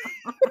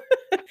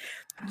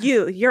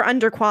 You're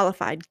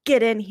underqualified.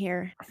 Get in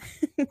here.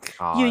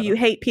 You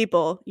hate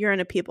people. You're in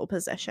a people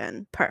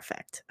position.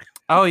 Perfect.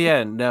 Oh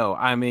yeah, no.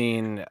 I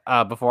mean,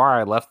 before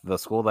I left the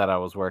school that I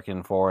was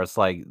working for, it's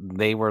like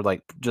they were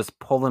like just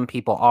pulling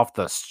people off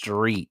the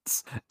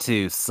streets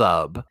to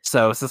sub.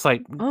 So it's just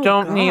like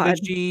don't need a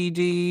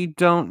GED,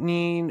 don't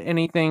need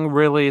anything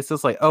really. It's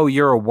just like, oh,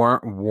 you're a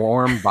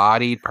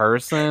warm-bodied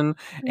person,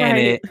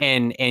 Right.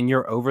 and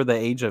you're over the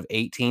age of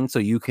 18, so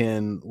you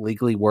can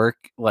legally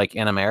work like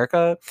in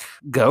America.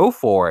 Go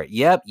for it.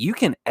 Yep, you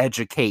can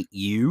educate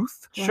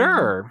youth. Wow.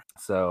 Sure.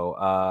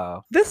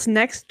 So this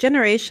next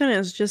generation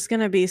is just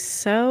gonna be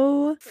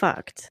so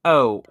fucked.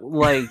 Oh,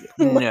 like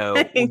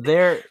no,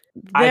 they're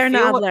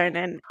not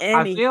learning anything.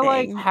 I feel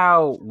like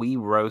how we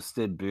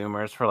roasted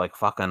boomers for like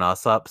fucking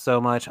us up so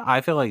much.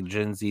 I feel like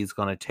Gen Z is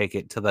gonna take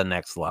it to the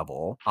next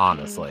level,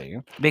 honestly.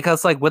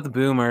 Because like with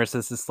boomers,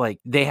 it's just like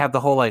they have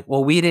the whole like,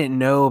 well, we didn't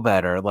know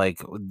better.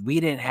 Like we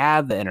didn't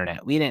have the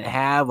internet. We didn't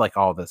have like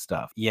all this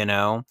stuff,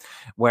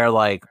 where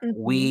like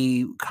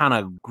we kind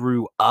of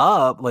grew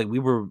up, like we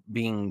were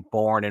being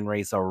born and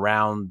raised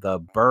around the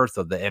birth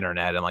of the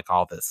internet and like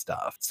all this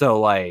stuff. So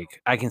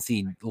like I can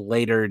see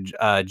later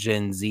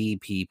Gen Z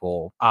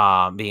people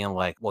being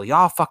like, well,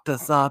 y'all fucked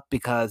us up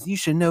because you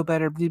should know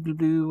better, blah, blah,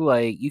 blah.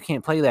 Like you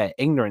can't play that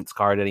ignorance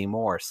card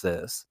anymore,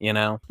 sis,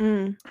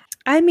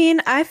 I mean,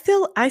 I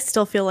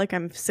still feel like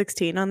I'm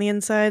 16 on the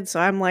inside,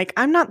 so I'm like,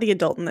 I'm not the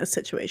adult in this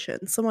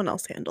situation. Someone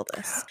else handle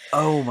this.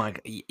 Oh my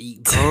god,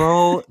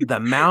 girl, the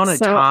amount of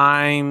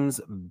times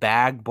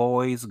bag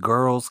boys,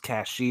 girls,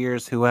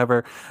 cashiers,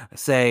 whoever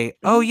say,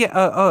 oh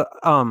yeah,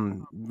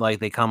 like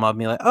they come up and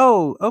be like,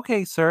 oh,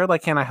 okay, sir,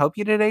 like, can I help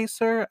you today,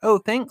 sir? Oh,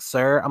 thanks,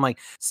 sir. I'm like,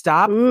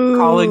 stop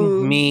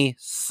calling me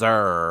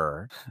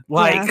sir.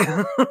 Like,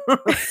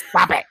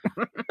 stop it.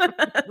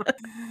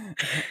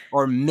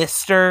 Or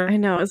Mr. I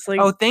know, it's Seriously.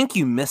 Oh, thank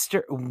you,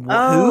 Mr.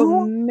 Oh,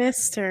 Who?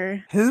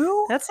 Mister.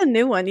 Who? That's a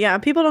new one. Yeah,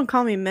 people don't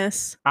call me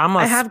Miss. I'm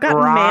I a have gotten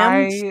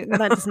ma'am. spry.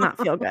 That does not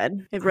feel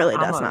good. It really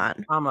does not.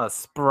 I'm a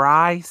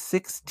spry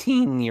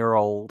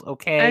 16-year-old. I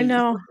Okay.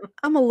 know.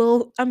 I'm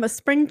a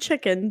spring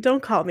chicken.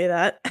 Don't call me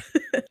that.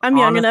 I'm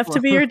young enough to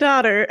Honestly. be your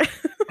daughter.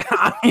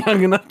 I'm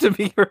young enough to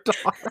be your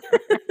daughter.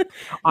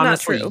 Not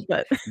Honestly, true,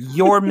 but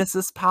you're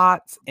Mrs.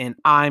 Potts and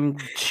I'm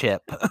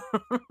Chip.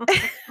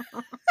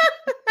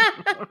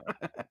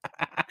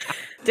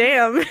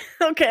 damn.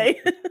 Okay.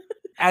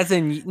 As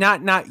in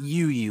not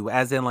you,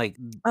 as in like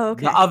Oh,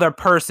 okay. the other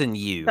person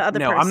you. The other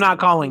No, I'm not person,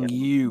 calling yeah.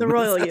 you The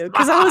royal Mrs. you.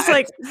 Because I was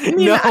like, Potts. I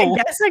mean, I No.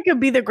 guess I could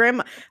be the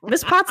grandma.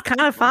 Miss Potts kind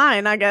of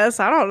fine, I guess.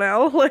 I don't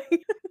know.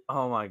 Like,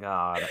 Oh my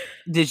god.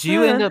 Did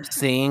you end up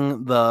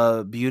seeing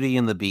the Beauty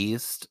and the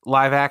Beast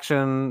live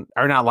action,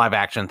 or not live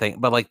action thing,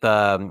 but like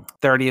the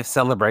 30th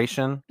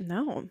celebration?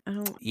 no, I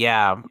don't.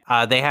 Yeah.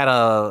 They had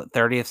a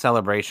 30th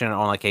celebration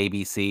on like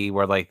ABC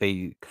where like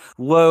they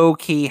low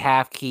key,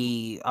 half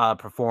key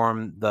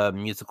perform the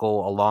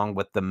musical along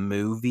with the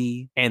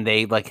movie, and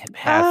they like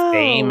have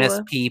famous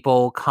Oh,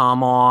 people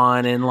come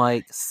on and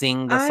like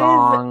sing the I've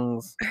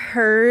songs.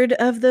 heard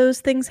of those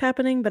things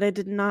happening, but I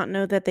did not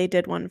know that they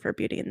did one for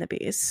Beauty and the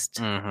Beast.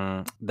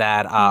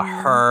 That Hmm.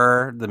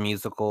 her, the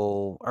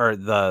musical, or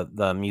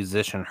the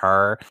musician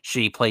her,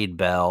 she played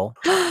Belle.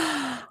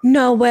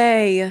 No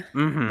way.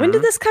 When did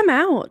Mhm. this come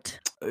out?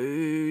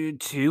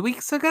 2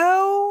 weeks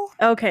ago?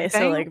 Okay, I so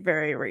think? like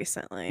very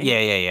recently.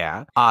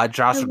 Yeah.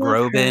 Josh I love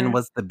Groban her.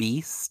 was the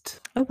Beast.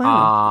 Oh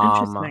wow,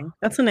 interesting.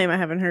 That's a name I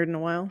haven't heard in a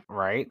while.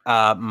 Right.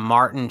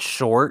 Martin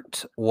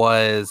Short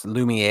was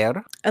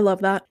Lumiere, I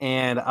love that.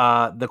 and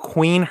the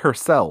Queen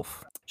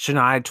herself,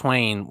 Shania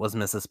Twain, was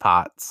Mrs.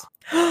 Potts.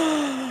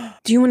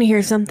 Do you want to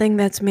hear something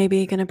that's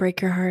maybe gonna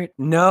break your heart?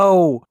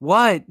 No.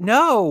 What?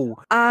 No.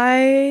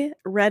 I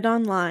read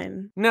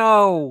online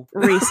No.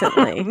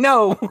 recently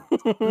No.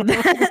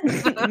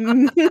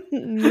 that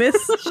Miss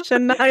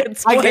Shania I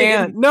Twain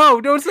can't.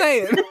 No, don't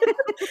say it.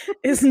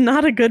 is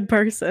not a good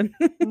person.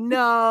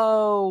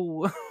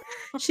 No.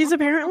 She's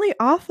apparently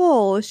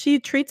awful. She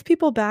treats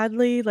people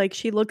badly, like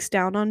she looks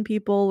down on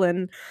people,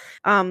 and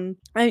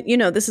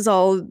this is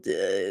all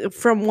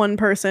from one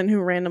person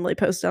who randomly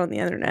posted on the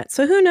internet.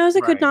 So who knows,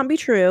 it could Right. not be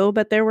true,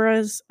 but there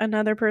was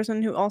another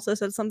person who also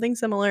said something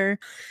similar,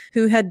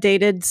 who had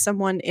dated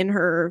someone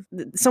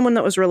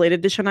that was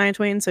related to Shania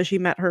Twain, so she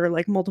met her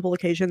like multiple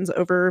occasions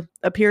over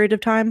a period of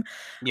time.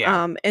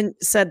 Yeah. And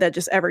said that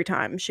just every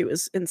time she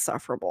was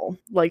insufferable.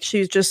 Like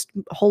she's just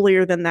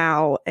holier than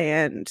thou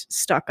and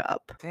stuck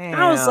up.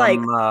 Damn. I was like,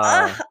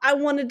 I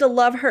wanted to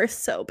love her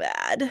so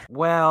bad.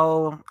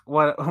 Well,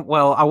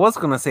 I was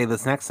gonna say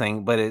this next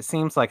thing, but it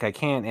seems like I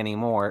can't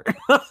anymore.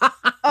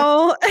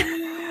 Oh,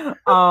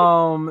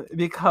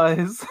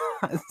 Because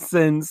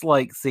since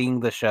like seeing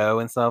the show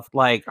and stuff,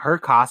 like her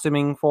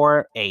costuming for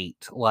it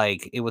ate.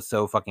 Like it was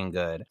so fucking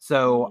good.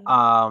 So,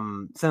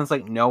 since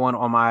like no one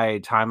on my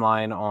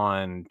timeline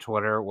on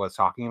Twitter was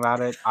talking about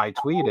it, I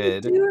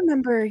tweeted. I do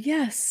remember.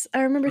 Yes,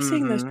 I remember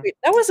seeing those tweets.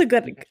 That was a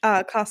good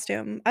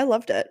costume. I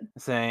loved it.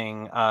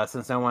 Saying,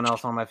 since no one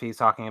else on my feed's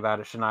talking about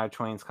it, Shania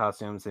Twain's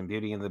costumes and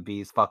Beauty and the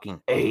Beast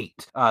fucking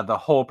ate the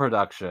whole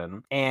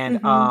production. And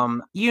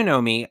you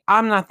know me,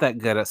 I'm not that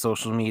good at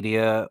social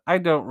media. I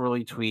don't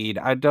really tweet.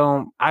 I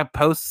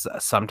post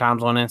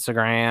sometimes on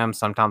Instagram,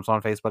 sometimes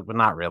on Facebook, but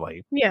not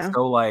really. Yeah.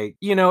 So like,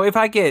 if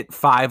I get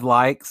 5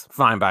 likes,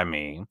 fine by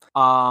me.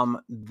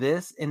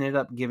 This ended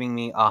up giving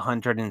me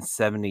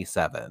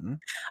 177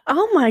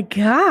 Oh my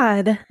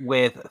god.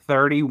 with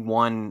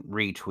 31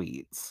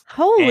 retweets.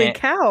 Holy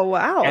cow,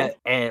 wow.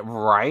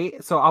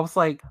 Right? So I was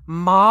like,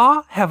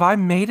 Ma, have I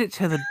made it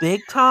to the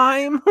big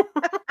time?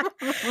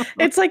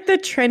 It's like the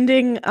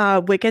trending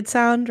Wicked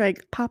sound,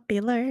 like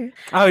popular.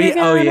 Oh You're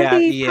yeah, gonna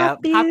be yeah.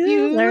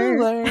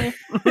 popular.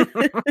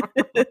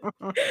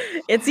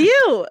 It's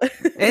you.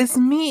 It's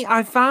me.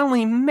 I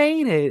finally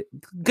made it.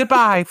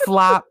 Goodbye,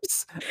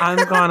 flops. I'm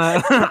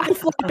gonna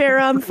Flop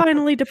era, I'm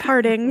finally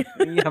departing.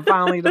 yeah,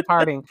 finally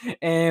departing.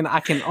 And I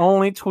can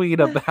only tweet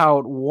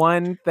about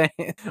one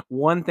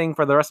thing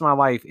for the rest of my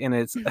life, and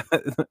it's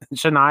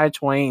Shania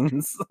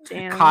Twain's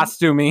Damn.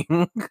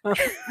 costuming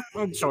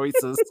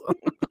choices.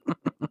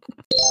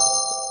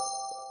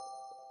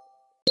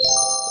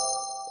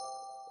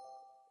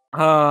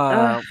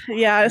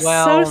 Yeah,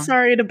 well- so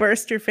sorry to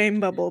burst your fame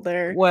bubble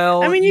there.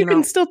 Well, I mean, you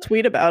can still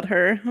tweet about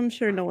her. I'm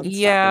sure no one's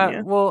stopping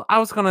you. well, I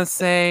was gonna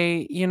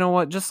say, you know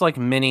what? Just like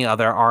many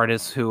other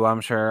artists who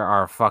I'm sure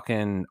are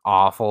fucking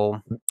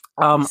awful.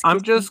 I'm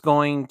Excuse just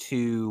going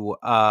to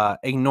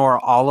ignore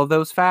all of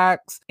those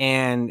facts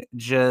and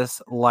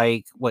just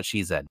like what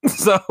she said.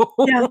 So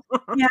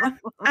Yeah,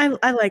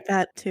 I like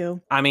that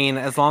too. I mean,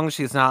 as long as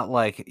she's not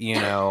like,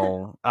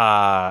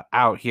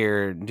 out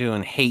here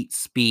doing hate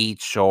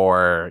speech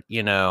or,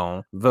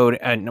 vote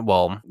and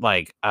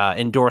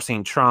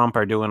endorsing Trump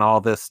or doing all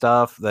this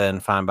stuff,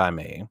 then fine by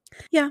me.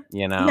 Yeah.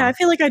 Yeah, I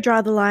feel like I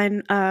draw the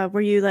line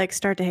where you like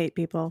start to hate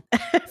people.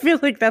 I feel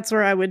like that's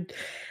where I'd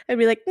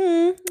be like,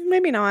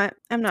 maybe not.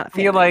 I'm not a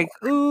fan You're like,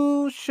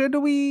 anymore. ooh, should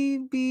we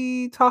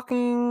be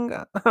talking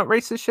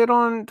racist shit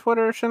on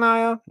Twitter,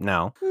 Shania?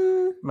 No,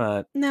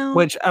 but No.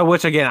 which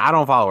again, I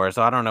don't follow her,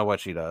 so I don't know what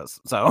she does.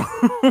 So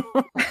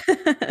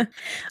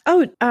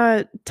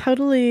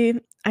Totally.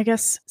 I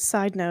guess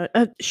side note,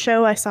 a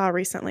show I saw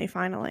recently,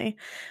 finally,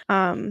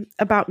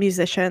 about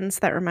musicians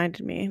that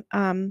reminded me,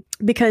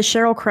 because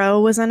Cheryl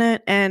Crow was in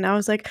it, and I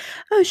was like,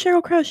 "Oh,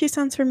 Cheryl Crow, she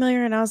sounds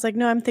familiar." And I was like,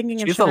 "No, I'm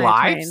thinking of she's Shania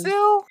alive Twain."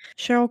 still.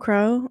 Cheryl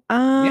Crow.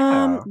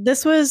 Yeah,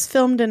 This was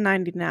filmed in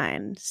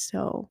 '99,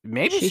 so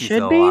maybe she she's should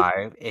still be.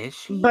 alive. Is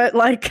she? But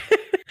like,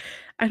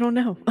 I don't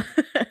know.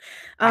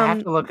 I have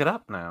um, to look it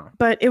up now.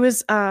 but it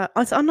was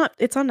it's on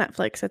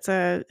Netflix. It's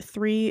a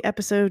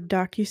 3-episode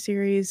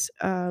docuseries,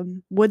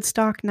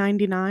 Woodstock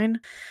 99.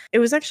 It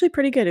was actually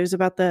pretty good. It was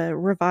about the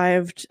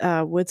revived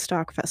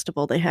Woodstock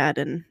festival they had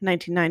in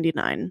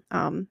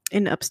 1999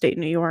 in upstate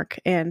New York,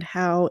 and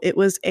how it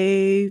was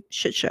a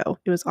shit show.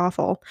 It was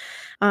awful.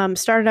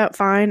 Started out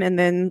fine, and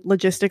then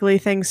logistically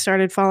things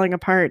started falling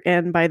apart,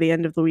 and by the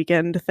end of the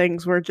weekend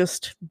things were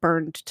just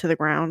burned to the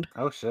ground.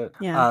 Oh shit.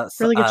 Yeah,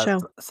 really good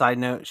show. Side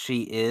note: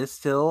 she is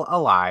still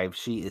alive.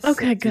 She is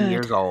Okay, 60 good.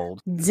 years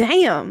old.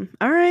 Damn.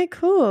 All right,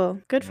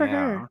 cool. Good for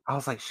her. Yeah, I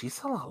was like, she's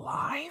still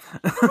alive.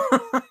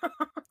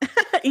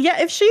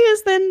 Yeah, if she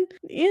is, then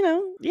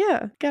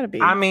yeah, gotta be.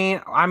 I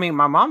mean,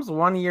 my mom's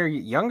 1 year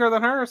younger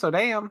than her, so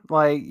damn.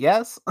 Like,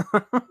 yes.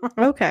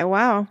 Okay,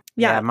 wow.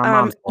 Yeah, Yeah, my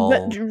mom's but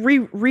old.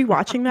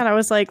 rewatching that, I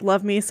was like,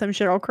 love me some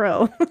Cheryl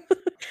Crow.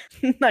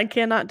 I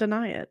cannot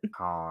deny it.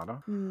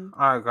 God. Mm.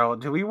 All right, girl.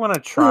 Do we want to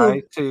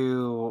try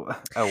to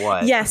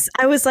what? Yes,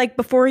 I was like,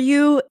 before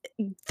you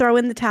throw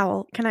in the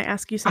towel, can I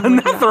ask you I'm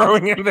something? not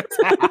throwing in the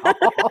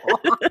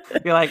towel.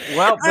 You're like,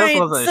 well, this Alright,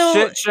 was a so,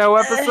 shit show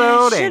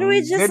episode. should and we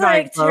just good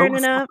night, like turn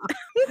it folks.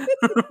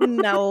 up?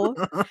 No.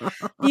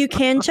 You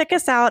can check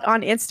us out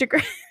on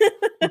Instagram.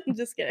 I'm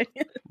just kidding.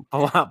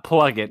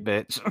 Plug it,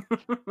 bitch.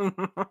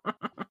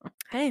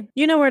 Hey,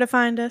 you know where to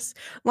find us.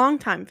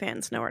 Longtime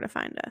fans know where to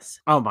find us.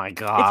 Oh my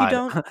god. If you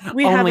don't,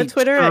 we have a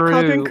Twitter at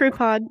Cauldron Crew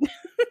Pod.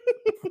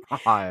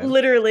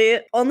 Literally,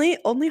 only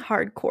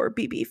hardcore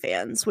BB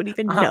fans would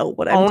even know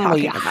what I'm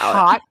talking about. Only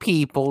hot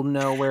people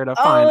know where to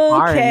find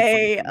our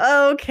information.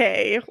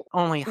 Okay.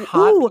 Only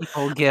hot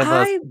people give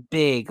us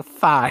big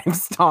 5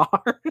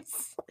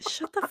 stars.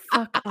 Shut the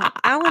fuck up.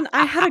 Alan,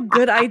 I had a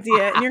good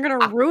idea, and you're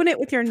gonna ruin it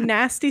with your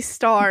nasty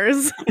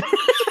stars.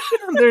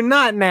 They're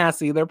not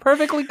nasty. They're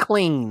perfectly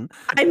clean.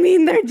 I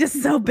mean, they're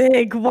just so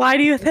big. Why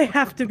do they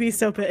have to be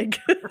so big?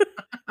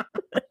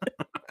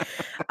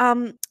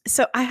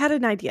 So I had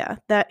an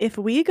idea that if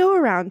we go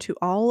around to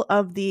all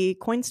of the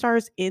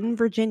Coinstars in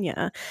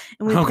Virginia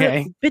and we put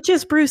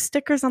Bitches Brew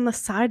stickers on the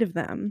side of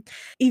them,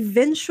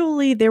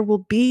 eventually there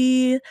will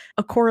be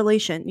a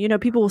correlation. You know,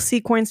 people will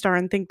see Coinstar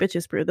and think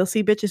Bitches Brew. They'll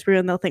see Bitches Brew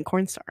and they'll think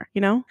Coinstar, you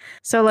know?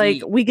 So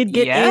like we could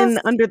get in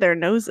under their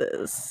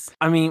noses.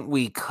 I mean,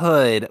 we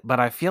could,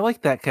 but I feel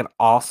like that could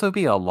also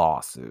be a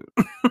lawsuit.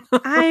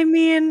 I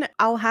mean,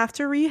 I'll have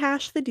to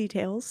rehash the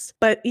details,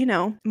 but you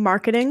know,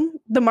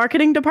 the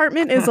marketing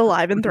department is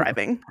alive and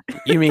thriving.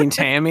 You mean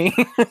Tammy?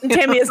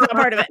 Tammy is not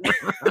part of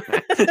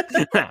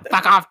it.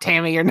 Fuck off,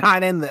 Tammy. You're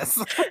not in this.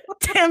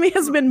 Tammy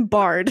has been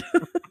barred.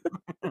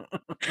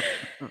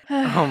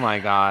 Oh my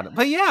god.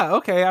 But yeah,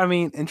 okay. I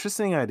mean,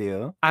 interesting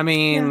idea. I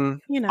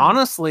mean,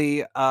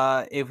 honestly,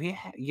 if we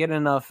get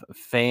enough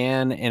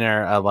fan in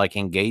our like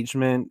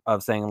engagement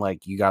of saying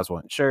like you guys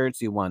want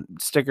shirts, you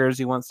want stickers,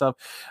 you want stuff,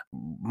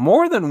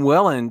 more than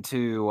willing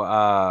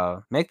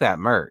to make that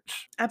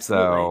merch.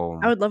 Absolutely. So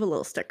I would love a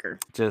little sticker.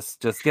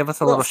 Just give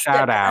us a little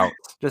shout out.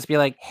 Just be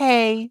like,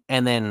 "Hey,"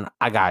 and then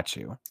I got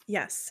you.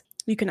 Yes.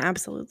 You can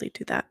absolutely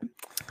do that.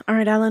 All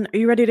right, Alan, are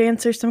you ready to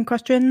answer some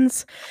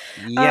questions?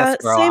 Yes,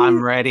 girl,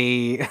 I'm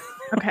ready.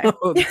 Okay.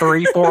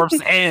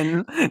 3/4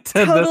 in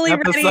to totally this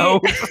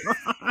episode.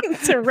 Ready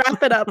to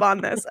wrap it up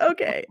on this.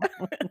 Okay.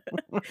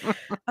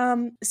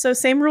 So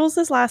same rules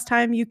as last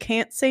time. You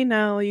can't say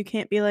no. You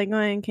can't be like,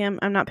 "Oh, Kim,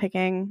 I'm not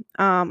picking."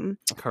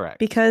 Correct.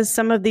 Because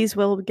some of these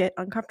will get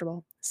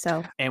uncomfortable.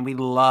 So. And we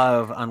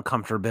love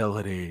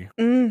uncomfortability.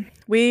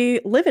 We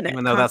live in it.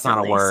 Even though that's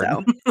not a word.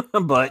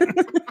 So. But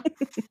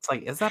it's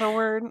like, is that a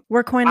word?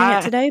 We're coining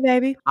it today,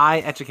 baby. I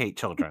educate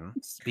children.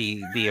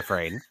 Be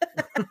afraid.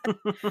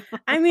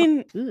 I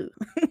mean, ooh.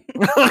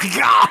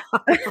 God.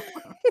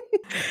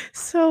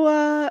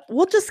 So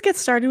we'll just get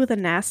started with a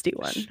nasty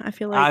one. I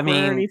feel like we're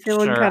already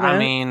feeling sure. kind of. I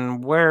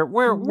mean, we're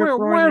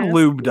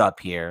lubed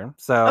up here.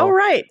 So. Oh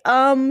right.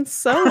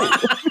 So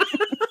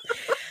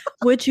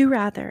would you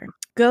rather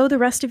go the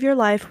rest of your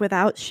life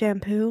without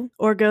shampoo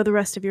or go the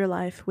rest of your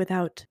life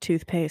without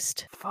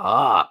toothpaste?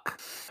 Fuck.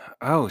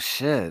 Oh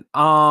shit.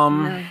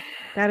 Yeah,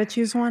 gotta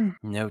choose one.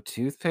 No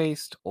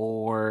toothpaste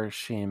or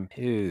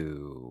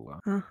shampoo.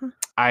 Uh-huh.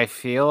 I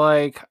feel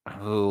like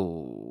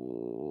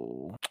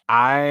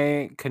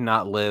I could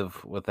not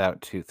live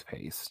without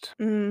toothpaste.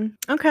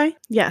 Okay.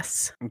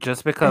 Yes.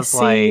 Just I because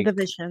see the like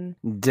vision.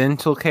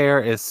 dental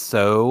care is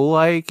so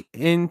like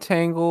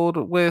entangled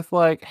with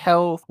like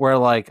health where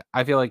like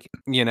I feel like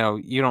you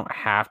don't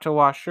have to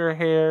wash your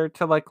hair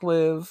to like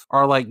live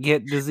or like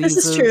get This is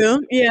diseases. true.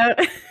 Yeah.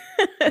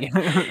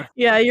 Yeah.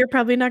 Yeah, you're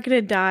probably not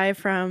gonna die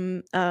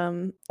from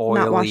not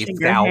Oily washing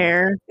your scalp.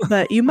 hair,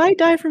 but you might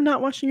die from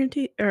not washing your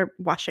teeth or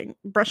brushing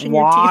your teeth.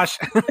 Wash.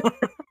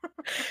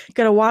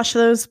 Gotta wash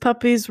those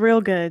puppies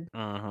real good. So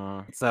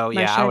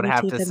My yeah, I would shiny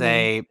have teeth to in me.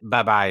 say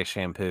bye-bye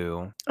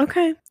shampoo.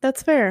 Okay,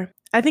 that's fair.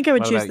 I think I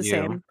would What choose about the you?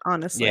 same,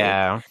 honestly.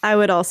 Yeah. I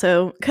would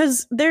also,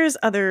 because there's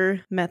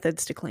other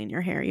methods to clean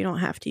your hair. You don't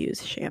have to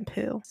use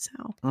shampoo.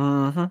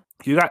 So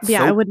You got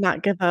yeah, I soap? would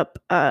not give up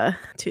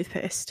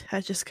toothpaste.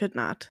 I just could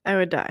not. I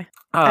would die.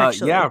 Yeah,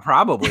 Actually.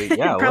 probably.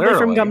 Yeah, Probably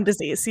from gum literally.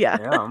 disease. Yeah.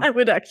 Yeah. I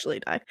would actually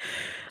die.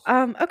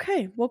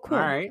 Okay, well, All cool.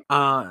 right.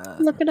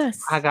 Look at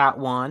us. I got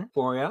one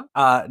for you.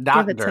 Give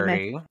Not it to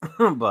me.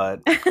 dirty,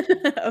 but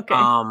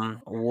Okay.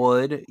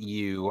 would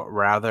you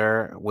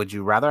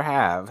rather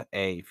have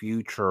a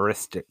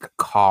futuristic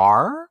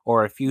car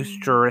or a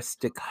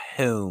futuristic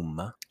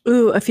home?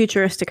 Ooh, a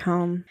futuristic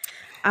home.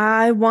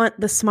 I want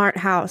the smart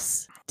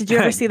house. Did you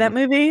ever see that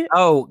movie?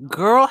 Oh,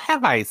 girl,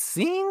 have I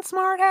seen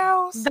Smart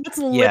House? That's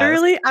Yes.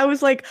 literally, I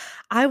was like,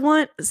 I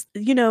want,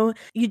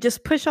 you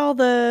just push all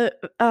the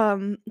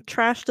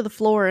trash to the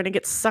floor and it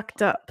gets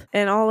sucked up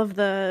and all of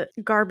the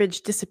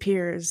garbage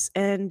disappears.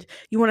 And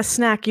you want a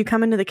snack, you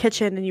come into the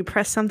kitchen and you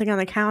press something on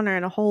the counter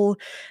and a whole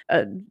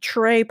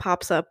tray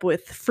pops up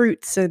with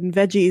fruits and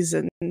veggies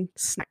and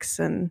snacks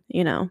and,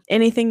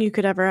 anything you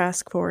could ever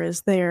ask for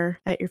is there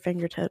at your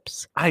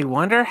fingertips. I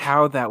wonder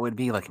how that would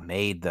be like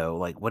made though.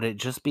 Like, would it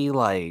just be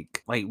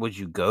like would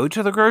you go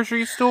to the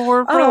grocery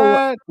store for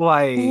that?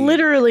 Like,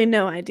 literally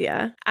no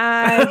idea.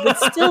 I would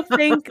still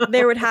think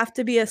there would have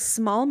to be a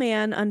small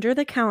man under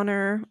the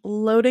counter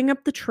loading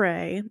up the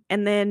tray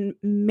and then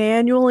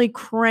manually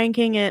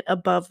cranking it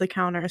above the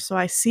counter. So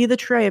I see the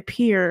tray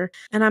appear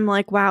and I'm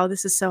like, wow,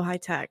 this is so high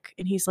tech.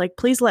 And he's like,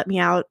 please let me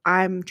out.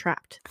 I'm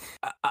trapped.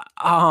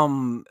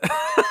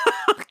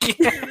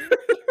 yeah.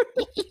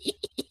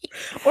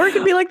 Or it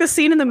could be like the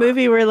scene in the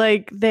movie where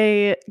like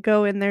they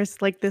go and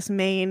there's like this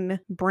main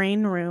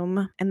brain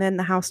room and then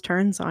the house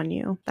turns on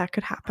you. That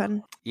could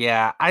happen.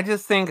 Yeah, I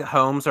just think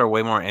homes are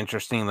way more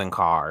interesting than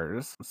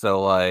cars.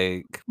 So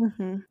like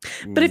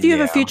But if you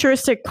have a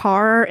futuristic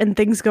car and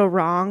things go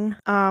wrong,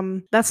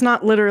 that's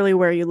not literally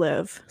where you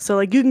live. So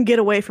like you can get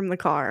away from the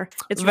car.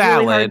 It's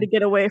really hard to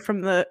get away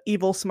from the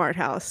evil smart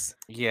house.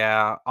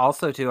 Yeah.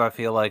 Also, too, I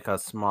feel like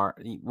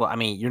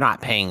you're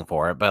not paying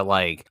for it, but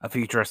like a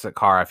futuristic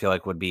car, I feel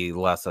like would be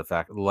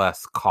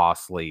less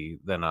costly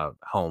than a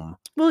home.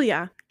 Well,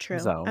 yeah, true.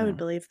 So, I would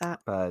believe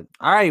that. But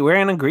all right, we're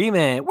in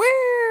agreement.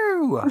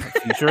 Woo!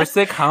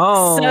 Futuristic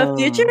home. So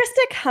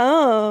futuristic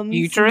homes.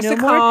 Futuristic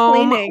no more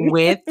home cleaning.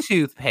 with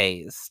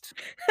toothpaste.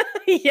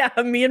 Yeah,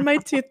 me and my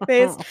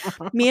toothpaste,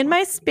 me and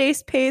my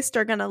space paste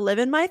are gonna live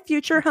in my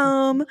future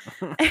home.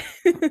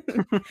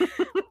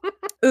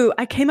 Ooh,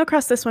 I came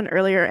across this one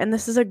earlier, and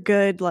this is a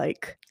good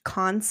like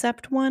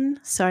concept one,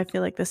 so I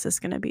feel like this is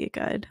gonna be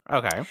good.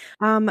 Okay.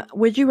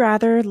 Would you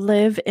rather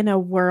live in a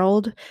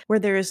world where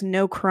there is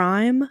no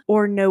crime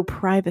or no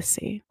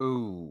privacy?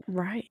 Ooh.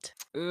 Right.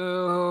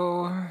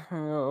 Ew.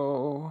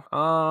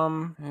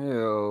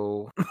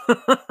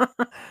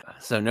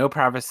 So no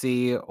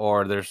privacy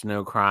or there's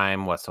no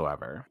crime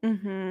whatsoever.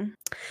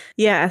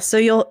 Yeah, so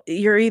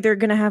you're either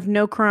gonna have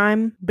no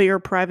crime, but your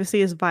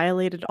privacy is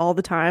violated all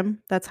the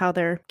time. That's how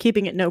they're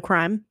keeping it no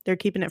crime. They're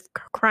keeping it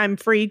crime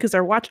free because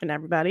they're watching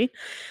everybody.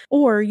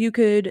 Or you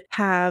could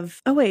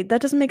have that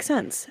doesn't make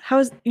sense.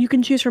 You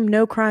can choose from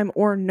no crime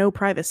or no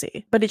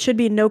privacy, but it should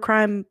be no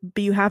crime,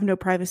 but you have no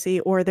privacy,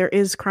 or there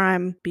is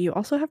crime, but you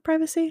also have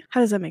privacy. How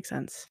does that make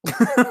sense?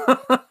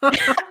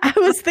 I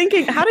was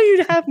thinking, how do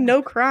you have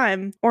no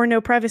crime or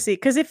no privacy?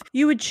 Because if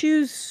you would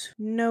choose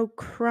no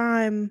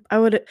crime,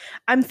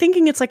 I'm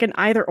thinking it's like an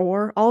either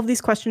or. All of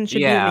these questions should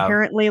be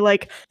inherently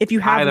like if you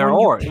have either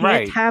one, or, you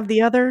can't have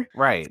the other.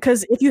 Right.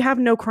 Because if you have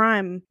no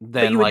crime,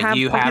 then but you would have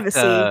privacy,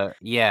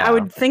 I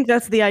would think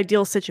that's the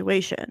ideal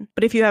situation.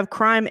 But if you have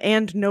crime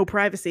and no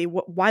privacy,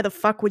 why the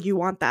fuck would you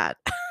want that?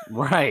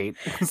 Right.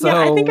 So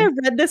yeah, I think I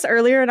read this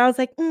earlier and I was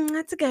like,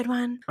 that's a good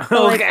one. But,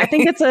 like, I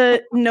think it's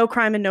a no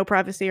crime and no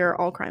privacy or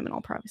all crime and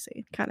all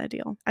privacy kind of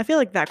deal. I feel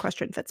like that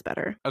question fits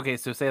better. Okay,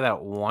 so say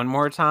that one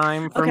more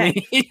time for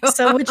me.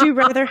 So would you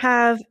rather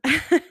have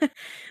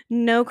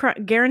no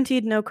crime,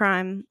 guaranteed no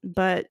crime,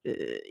 but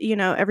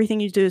everything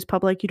you do is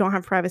public, you don't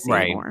have privacy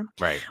anymore.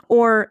 Right.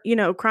 Or,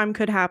 crime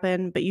could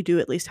happen, but you do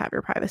at least have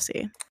your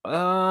privacy.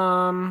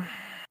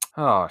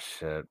 Oh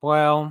shit.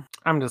 Well,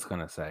 I'm just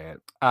gonna say it.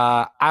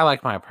 I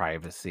like my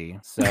privacy,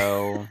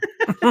 so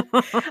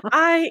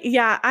I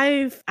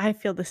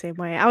feel the same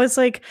way. I was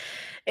like,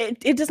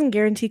 it doesn't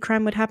guarantee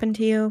crime would happen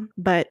to you,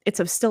 but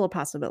still a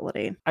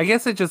possibility. I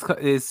guess it's just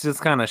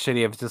kind of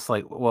shitty. If just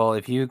like, well,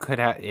 if you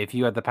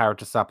had the power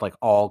to stop like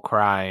all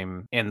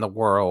crime in the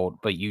world,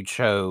 but you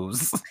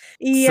chose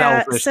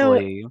Yeah,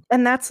 selfishly.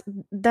 and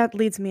that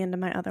leads me into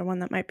my other one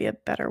that might be a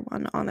better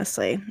one,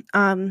 honestly.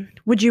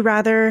 Would you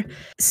rather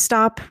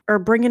stop or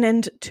bring an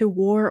end to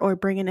war or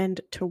bring an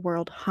end to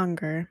world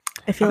hunger?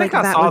 I feel think like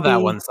I that saw would that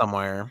be... one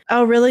somewhere.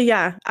 Oh, really?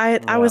 Yeah.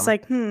 I was Yeah.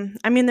 like,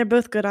 I mean, they're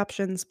both good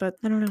options, but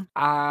I don't know.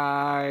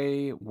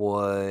 I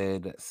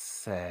would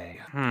say,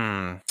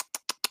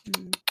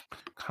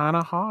 kind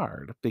of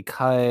hard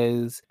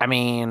because I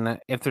mean,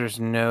 if there's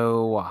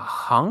no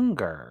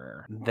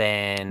hunger,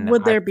 then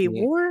Would I there be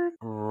feel war?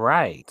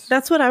 right.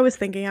 That's what I was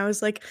thinking. I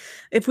was like,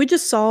 if we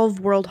just solve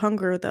world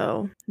hunger,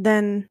 though,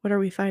 then what are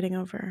we fighting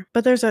over?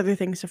 But there's other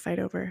things to fight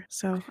over.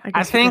 So I I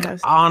guess we could think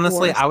have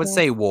honestly, war I would still.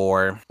 say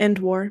war. End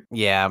war.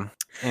 Yeah,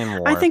 in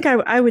war. I think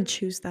I would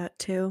choose that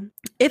too.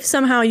 If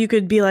somehow you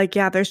could be like,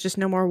 yeah, there's just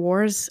no more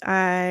wars,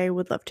 I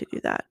would love to do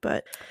that.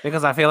 But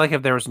because I feel like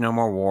if there was no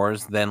more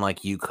wars, then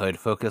like you could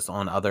focus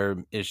on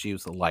other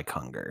issues like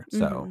hunger.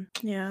 So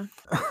yeah,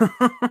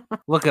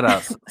 look at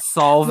us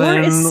solving. war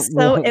is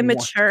so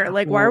immature.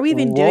 Like, why are we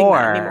even doing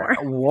that anymore?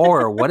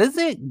 War. What is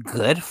it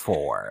good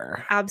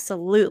for?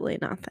 Absolutely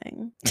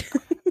nothing.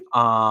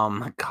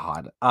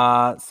 God.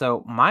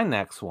 So my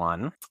next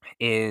one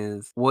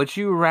is: would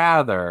you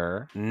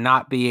rather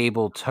not be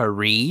able to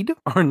read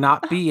or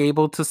not be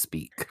able to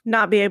speak?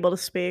 Not be able to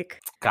speak.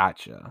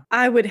 Gotcha.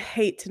 I would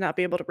hate to not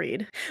be able to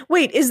read.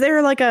 Wait, is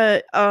there like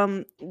a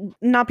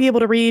not be able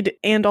to read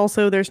and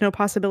also there's no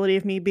possibility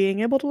of me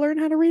being able to learn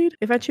how to read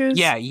if I choose?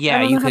 Yeah,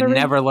 you could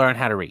never learn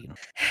how to read.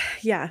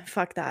 Yeah,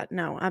 fuck that.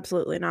 No,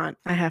 absolutely not.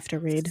 I have to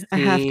read. I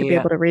have to be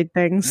able to read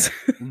things.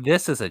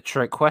 This is a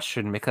trick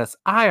question because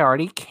I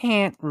already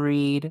can't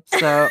read.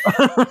 So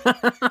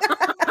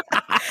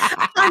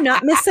I'm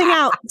not missing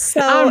out.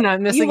 So I'm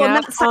not missing you will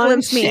out not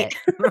silence me.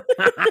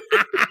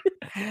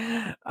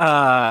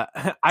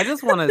 I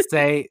just want to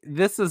say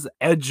this is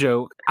a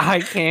joke.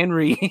 I can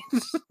read.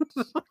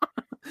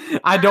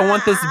 I don't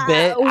want this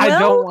bit. I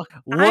don't want.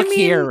 Look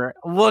here.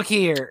 Look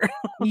here.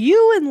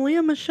 You and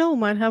Leah Michelle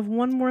might have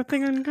one more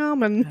thing in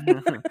common.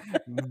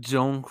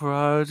 Don't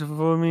cry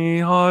for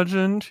me,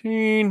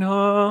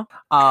 Argentina.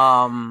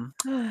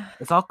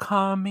 It's all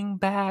coming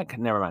back.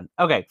 Never mind.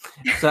 Okay,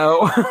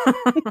 so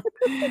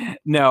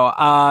no.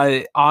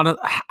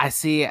 I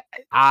see.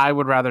 I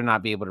would rather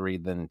not be able to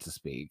read than to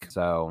speak.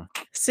 So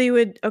you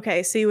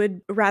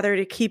would rather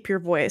to keep your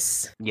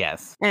voice.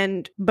 Yes.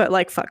 But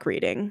like fuck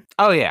reading.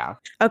 Oh yeah.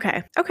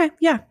 Okay.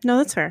 Yeah. No,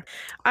 that's fair.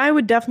 I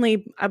would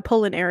definitely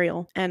pull an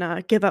Ariel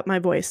and give up my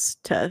voice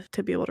to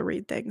be able to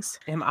read things.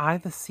 Am I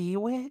the sea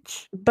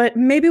witch? But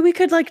maybe we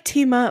could like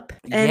team up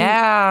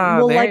and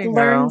we'll like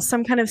learn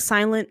some kind of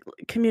silent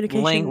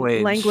communication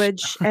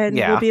language and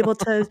we'll be able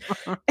to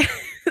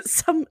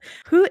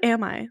who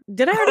am I?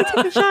 Did I already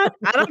take a shot?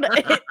 I don't know.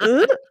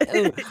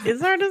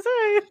 It's hard to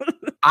say.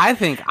 I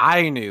think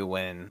I knew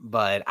when,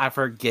 but I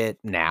forget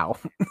now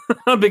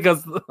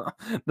because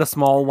the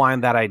small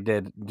wine that I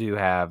do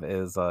have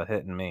is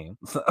hitting me.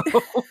 So.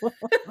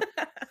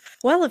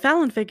 Well, if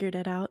Alan figured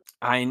it out,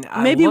 I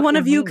maybe one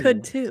of you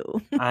could too.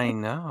 I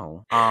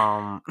know.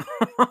 I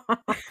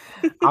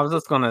was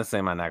just gonna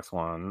say my next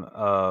one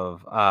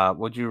of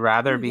would you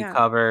rather be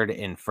covered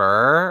in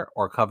fur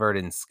or covered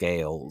in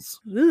scales?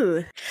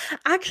 Ooh,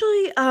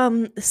 actually,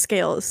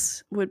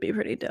 scales would be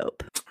pretty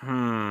dope.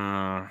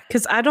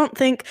 Because I don't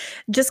think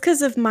just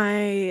because of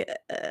my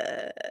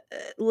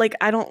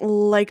I don't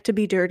like to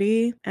be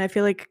dirty, and I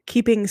feel like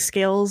keeping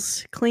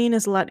scales clean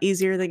is a lot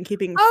easier than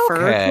keeping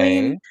fur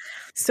clean.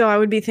 So I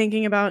would be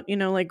thinking about,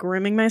 like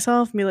grooming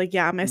myself and be like,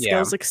 yeah, my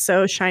scales look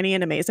so shiny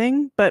and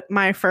amazing, but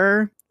my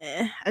fur,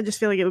 I just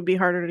feel like it would be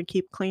harder to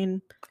keep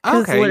clean.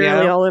 It's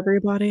literally all over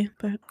your body.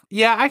 But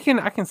yeah, I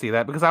can see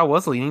that because I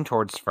was leaning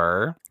towards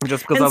fur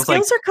just because I was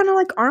scales are kind of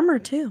like armor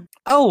too.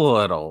 A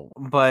little,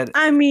 but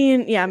I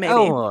mean, yeah, maybe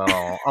a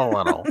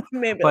little,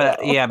 maybe.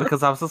 But yeah,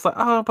 because I was just like,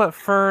 oh, but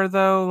fur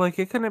though, like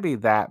it couldn't be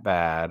that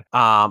bad.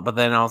 But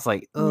then I was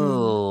like,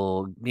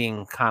 oh,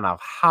 being kind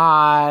of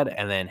hot,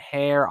 and then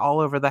hair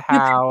all over the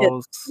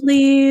house.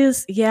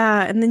 Please,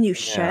 yeah, and then you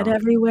shed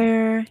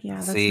everywhere. Yeah,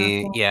 that's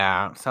see, not cool.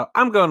 yeah. So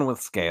I'm going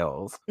with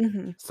scales.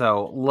 Mm-hmm.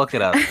 So look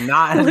at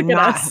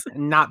us,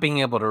 not being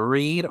able to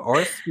read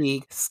or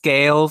speak.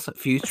 Scales,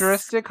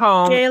 futuristic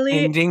home,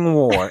 ending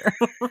war.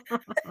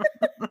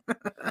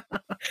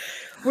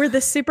 We're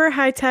the super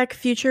high-tech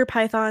future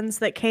pythons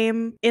that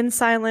came in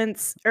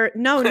silence, or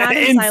no, not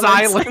in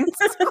silence.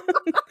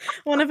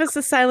 One of us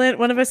is silent,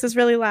 one of us is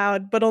really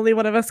loud, but only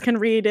one of us can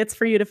read. It's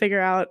for you to figure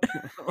out.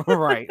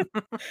 Right.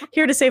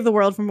 Here to save the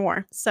world from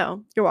war.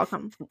 So you're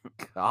welcome.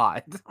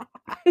 God.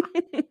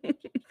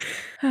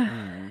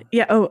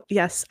 Yeah. Oh,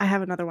 yes. I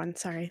have another one.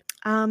 Sorry.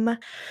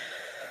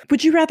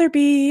 Would you rather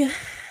be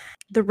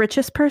the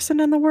richest person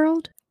in the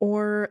world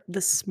or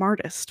the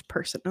smartest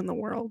person in the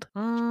world?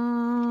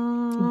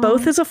 Mm,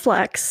 Both is a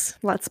flex,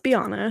 let's be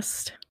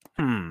honest.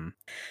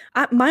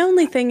 My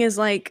only thing is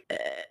like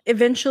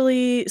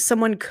eventually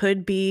someone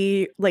could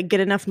be like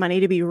get enough money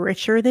to be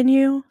richer than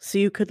you, so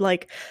you could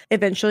like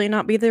eventually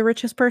not be the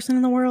richest person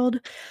in the world,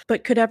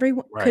 but could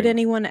Right.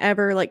 anyone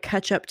ever like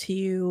catch up to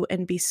you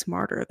and be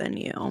smarter than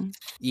you?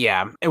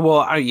 Yeah.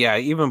 Well, yeah,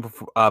 even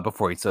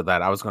before you said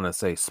that, I was going to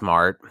say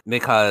smart,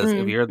 because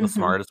if you're the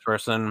smartest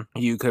person,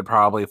 you could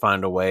probably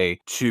find a way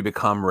to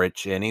become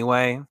rich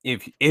anyway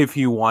if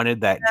you wanted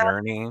that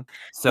journey.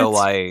 So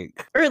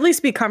like, or at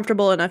least be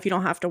comfortable enough you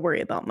don't have to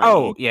worry about money.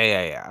 oh,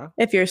 yeah.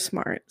 If you're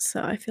smart.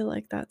 So I feel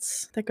like that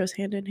goes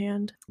hand in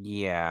hand.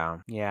 Yeah.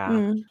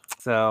 Mm.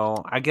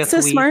 So I guess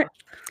So smart.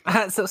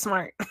 so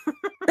smart.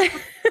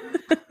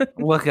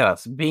 Look at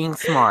us being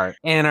smart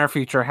in our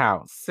future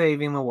house,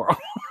 saving the world.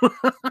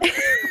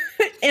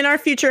 In our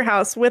future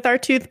house with our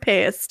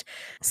toothpaste,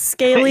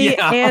 scaly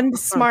Yeah. and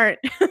smart.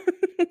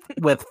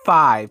 With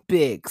 5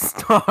 big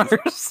stars.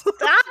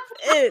 Stop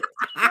it.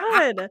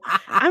 God.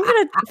 I'm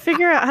going to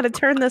figure out how to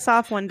turn this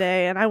off one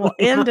day and I will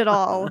end it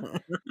all.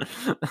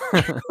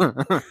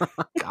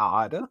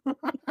 God.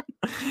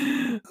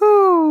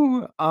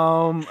 Ooh,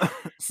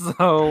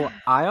 so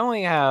I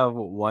only have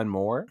one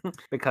more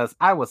because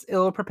I was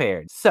ill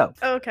prepared. So,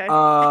 Okay.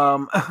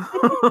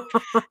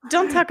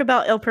 Don't talk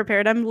about ill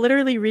prepared. I'm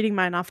literally reading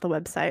mine off the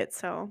website.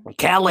 So,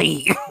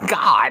 Kelly,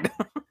 God.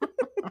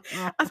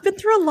 I've been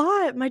through a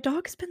lot. My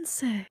dog's been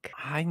sick.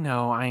 I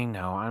know.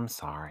 I'm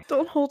sorry.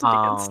 Don't hold it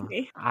against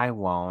me. I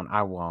won't.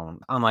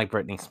 Unlike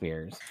Britney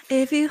Spears.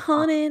 If you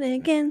hold it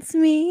against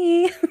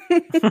me.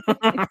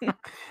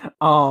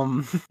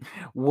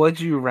 Would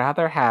you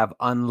rather have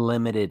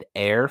unlimited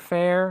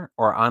airfare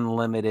or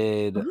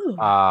unlimited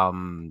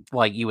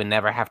like you would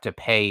never have to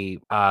pay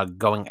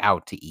going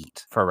out to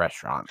eat for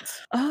restaurants?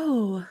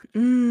 Oh.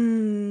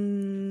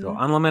 So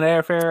unlimited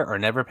airfare or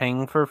never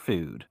paying for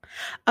food?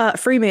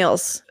 Free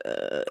meals.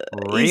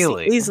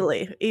 Really?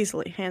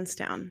 Easily, hands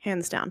down.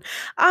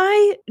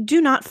 I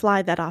do not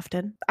fly that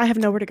often. I have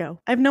nowhere to go.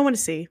 I have no one to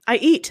see. I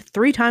eat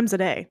 3 times a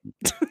day.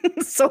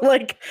 So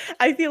like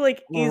I feel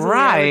like easily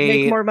I would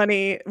make more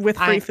money with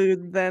free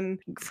food than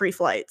free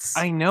flights.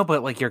 I know,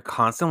 but like you're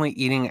constantly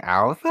eating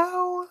out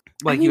though?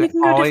 Like you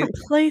can go different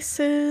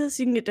places,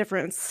 you can get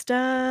different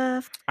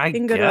stuff. You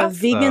can go to a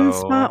vegan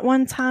spot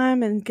one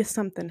time and get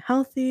something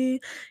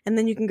healthy, and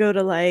then you can go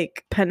to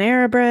like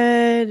Panera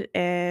Bread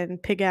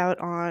and pig out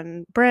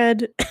on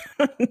bread.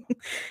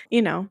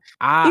 You know, you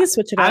can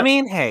switch it up. I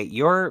mean, hey,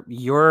 your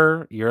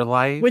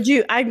life. Would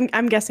you?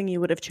 I'm guessing you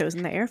would have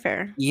chosen the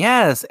airfare.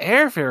 Yes,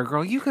 airfare,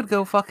 girl. You could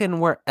go fucking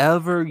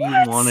wherever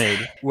you wanted,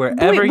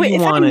 wherever you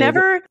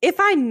wanted. If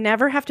I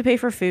never have to pay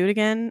for food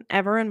again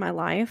ever in my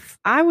life,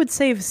 I would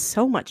save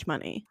so much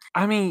money.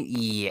 I mean,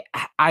 yeah,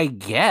 I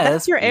guess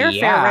that's your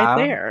airfare right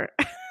there.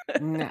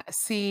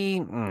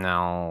 See,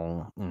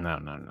 no.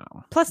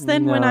 Plus,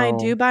 then when I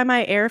do buy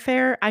my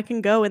airfare, I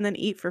can go and then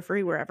eat for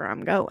free wherever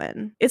I'm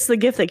going. It's the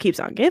gift that keeps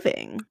on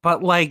giving.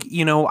 But like,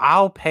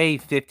 I'll pay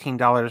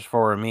 $15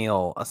 for a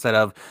meal instead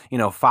of,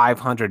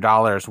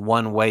 $500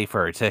 one way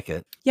for a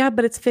ticket. Yeah,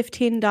 but it's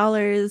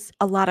 $15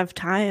 a lot of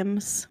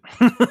times.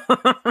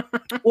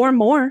 Or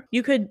more.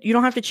 You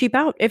don't have to cheap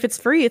out. If it's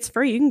free, it's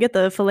free. You can get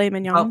the filet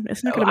mignon.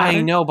 It's not gonna matter.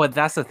 I know, but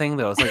that's the thing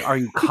though. It's like, are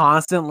you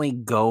constantly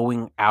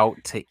going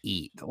out to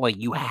eat? Like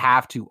you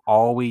have to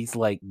always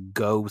like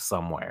go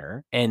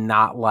somewhere and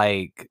not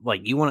like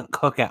you wouldn't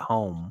cook at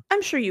home.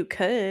 I'm sure you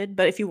could,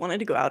 but if you wanted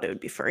to go out, it would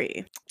be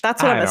free.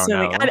 That's what I'm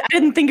assuming. I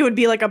didn't think it would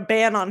be like a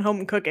ban on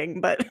home cooking,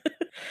 but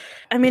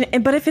I mean,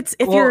 but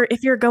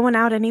if you're going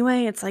out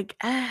anyway, it's like,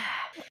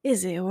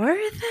 is it worth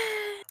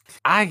it?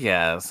 I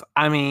guess.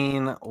 I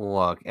mean,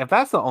 look, if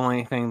that's the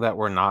only thing that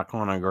we're not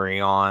going to agree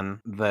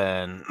on,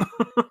 then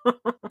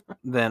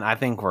then I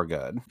think we're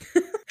good.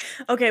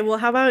 Okay, well,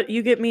 how about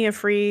you get me a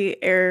free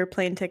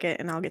airplane ticket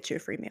and I'll get you a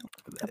free meal?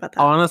 How about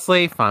that?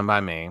 Honestly, fine by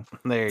me.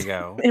 There you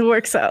go. It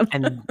works out.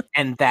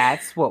 And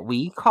that's what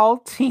we call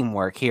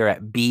teamwork here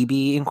at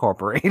BB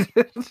Incorporated.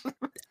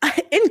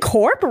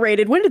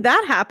 Incorporated? When did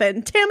that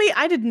happen? Tammy,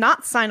 I did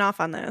not sign off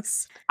on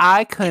this.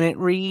 I couldn't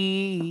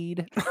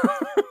read.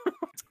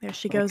 There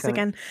she goes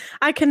again.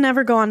 I can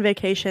never go on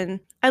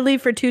vacation. I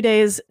leave for 2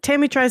 days.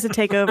 Tammy tries to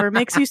take over,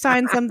 makes you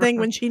sign something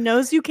when she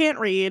knows you can't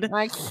read.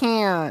 I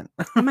can't.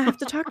 I'm gonna have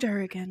to talk to her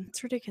again.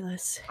 It's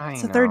ridiculous.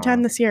 It's the know. 3rd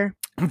time this year.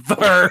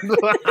 The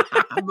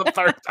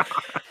third time.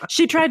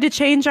 She tried to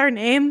change our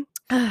name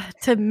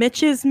to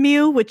Mitch's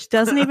Mew, which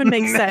doesn't even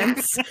make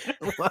sense.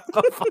 What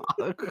the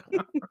fuck?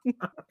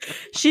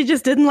 She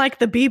just didn't like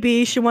the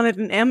BB. She wanted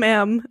an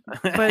MM.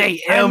 But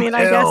Hey, I mean,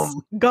 I guess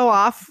go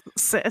off,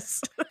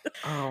 sis.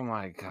 Oh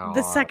my god.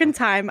 The second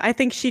time, I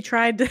think she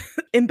tried to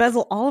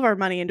embezzle all of our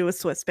money into a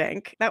Swiss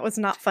bank. That was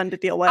not fun to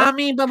deal with. I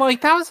mean, but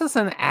like that was just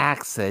an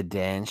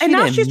accident. She And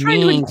now didn't she's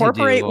trying to mean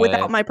incorporate do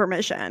without it. my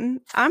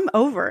permission. I'm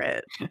over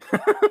it.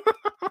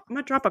 I'm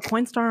gonna drop a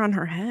Coinstar on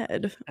her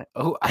head.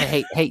 Oh,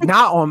 hey,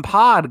 not on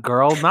pod,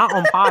 girl. Not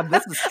on pod.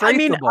 This is I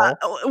mean,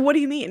 traceable. what do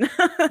you mean?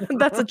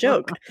 That's a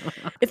joke.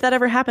 If that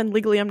ever happened,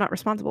 legally, I'm not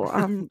responsible.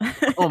 Oh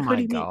what my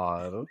do you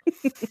mean?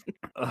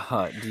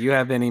 god. Do you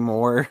have any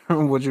more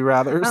would you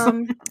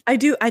rathers? I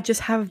do. I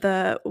just have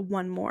the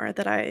one more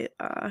that I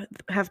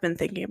have been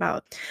thinking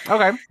about.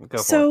 Okay, go for it.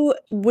 So,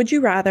 would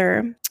you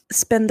rather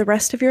spend the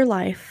rest of your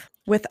life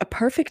with a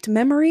perfect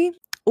memory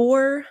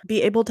or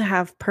be able to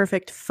have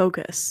perfect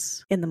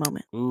focus in the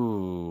moment?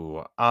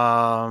 Ooh.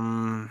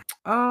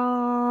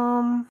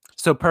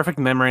 So perfect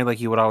memory, like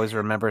you would always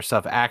remember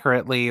stuff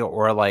accurately,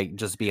 or like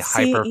just be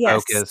hyper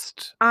yes.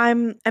 focused.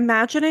 I'm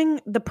imagining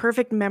the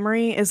perfect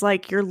memory is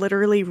like you're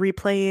literally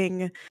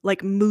replaying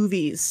like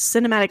movies,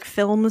 cinematic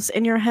films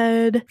in your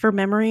head for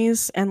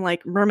memories and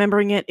like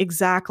remembering it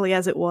exactly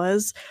as it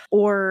was,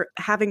 or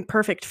having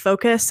perfect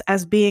focus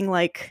as being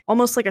like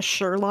almost like a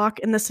Sherlock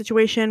in this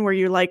situation where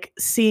you're like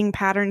seeing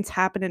patterns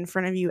happen in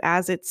front of you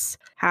as it's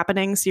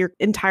happening. So you're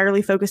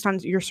entirely focused on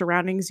your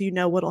surroundings. You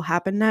know what'll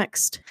happen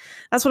next.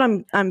 That's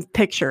what I'm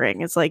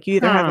picturing. It's like you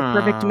either have a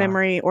perfect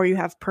memory or you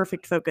have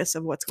perfect focus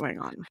of what's going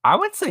on. I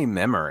would say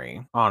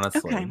memory,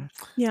 honestly. Okay.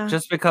 Yeah.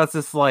 Just because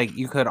it's like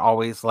you could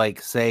always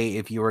like say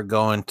if you were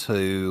going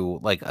to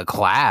like a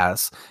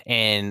class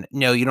and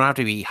no, you don't have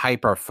to be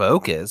hyper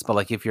focused, but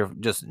like if you're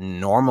just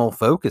normal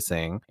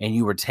focusing and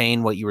you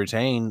retain what you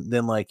retain,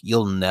 then like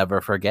you'll never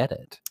forget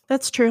it.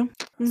 That's true.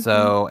 Mm-hmm.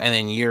 So, and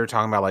then you're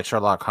talking about like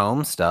Sherlock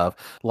Holmes stuff,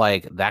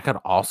 like that could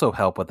also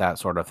help with that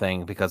sort of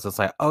thing because it's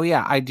like, oh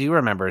yeah, I do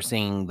remember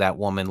seeing that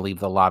woman leave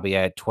the lobby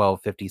at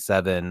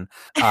 12:57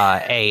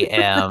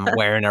 a.m.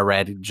 wearing a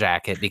red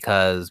jacket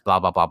because blah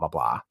blah blah blah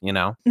blah. You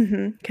know,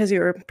 because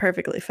you were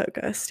perfectly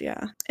focused.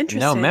 Yeah, interesting.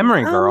 no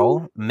memory,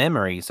 girl,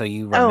 memory. So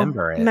you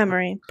remember it.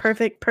 Memory,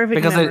 perfect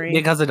Because memory.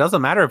 because it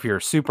doesn't matter if you're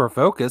super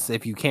focused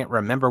if you can't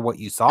remember what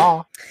you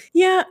saw.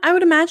 Yeah, I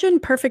would imagine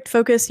perfect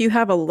focus. You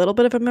have a little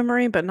bit of a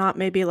memory, but not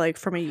maybe like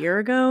from a year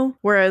ago.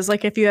 Whereas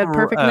like if you had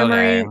perfect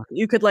memory,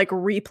 you could like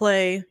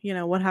replay, you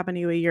know, what happened to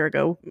you a year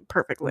ago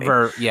perfectly.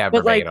 But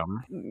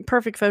verbatim. Like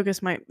perfect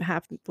focus might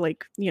have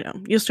like, you know,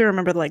 you still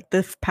remember like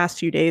the past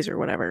few days or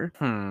whatever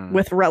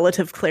with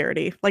relative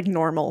clarity, like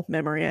normal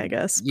memory, I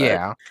guess. But,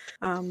 yeah.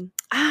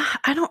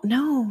 I don't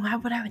know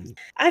what I would.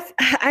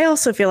 I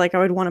also feel like I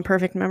would want a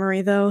perfect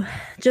memory though,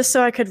 just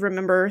so I could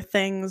remember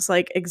things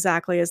like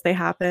exactly as they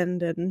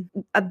happened, and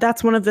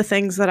that's one of the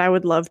things that I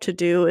would love to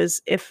do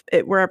is if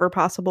it were ever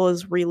possible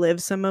is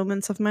relive some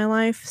moments of my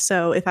life.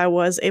 So if I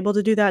was able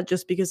to do that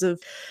just because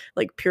of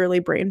like purely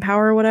brain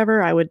power or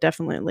whatever, I would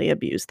definitely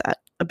abuse that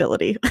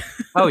ability.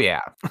 Oh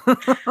yeah.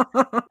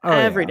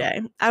 Every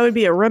day. I would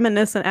be a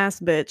reminiscent ass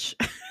bitch.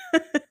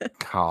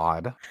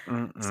 God.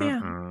 So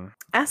yeah,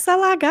 that's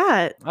all I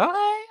got.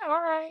 Okay,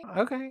 all right,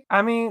 okay.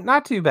 I mean,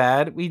 not too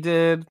bad. We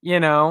did, you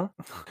know,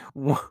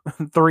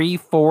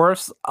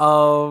 3/4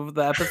 of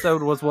the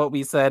episode was what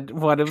we said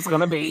what it was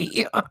going to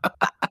be.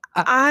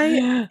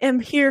 I am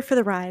here for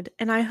the ride,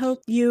 and I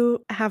hope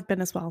you have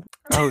been as well.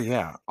 Oh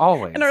yeah,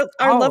 always. And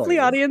our lovely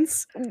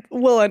audience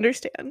will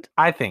understand.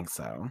 I think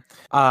so.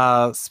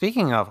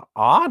 Speaking of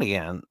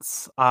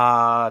audience,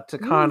 to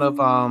kind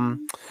of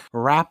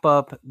wrap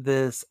up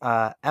this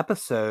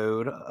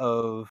episode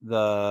of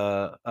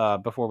the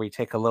before we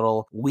take a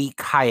little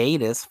week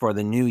hiatus for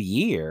the new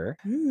year,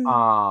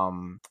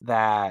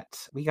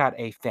 that we got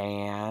a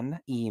fan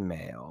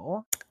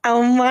email.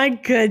 Oh my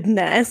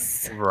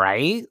goodness.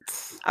 Right?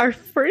 Our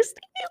first,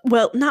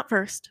 well, not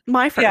first,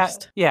 my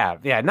first. Yeah,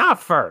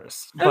 not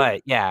first,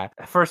 but yeah,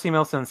 first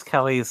email since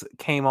Kelly's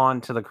came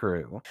on to the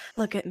crew.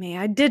 Look at me.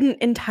 I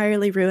didn't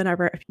entirely ruin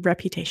our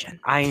reputation.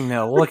 I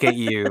know. Look at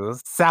you,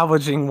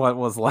 salvaging what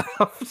was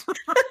left.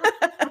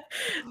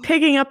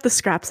 Picking up the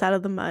scraps out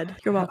of the mud.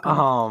 You're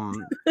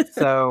welcome.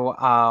 So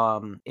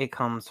it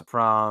comes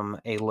from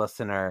a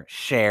listener,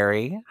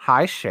 Sherry.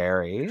 Hi,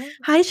 Sherry.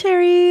 Hi,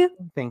 Sherry.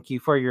 Thank you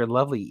for your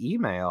lovely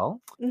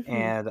email.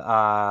 And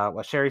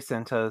what Sherry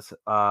sent us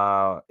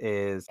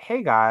is,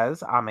 hey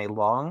guys, I'm a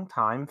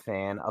longtime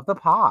fan of the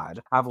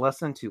pod. I've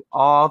listened to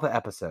all the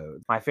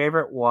episodes. My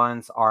favorite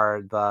ones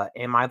are the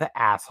Am I the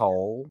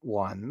Asshole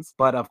ones,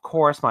 but of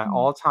course my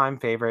all-time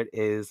favorite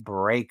is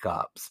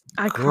Breakups.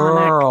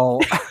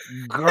 Iconic.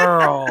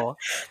 Girl.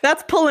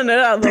 That's pulling it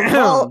out of the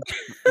vault.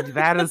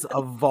 That is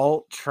a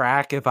vault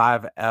track if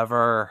I've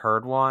ever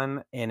heard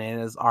one, and it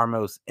is our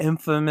most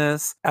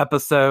infamous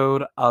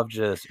episode of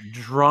just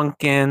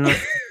drunken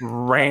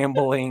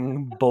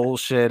rambling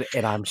bullshit,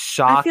 and I'm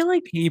shocked I feel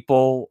like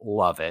people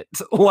love it.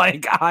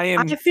 Like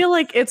I feel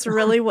like it's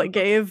really what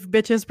gave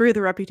Bitches Brew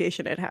the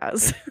reputation it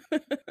has.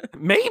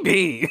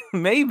 Maybe.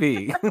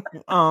 Maybe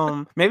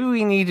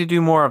we need to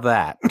do more of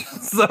that.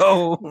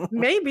 So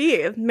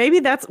maybe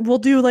we'll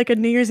do like a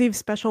New Year's Eve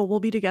special. We'll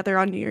be together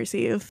on New Year's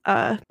Eve,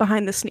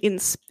 behind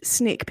the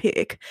sneak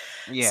peek.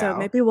 yeah. So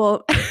maybe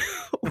we'll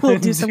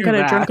do some kind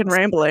of drunken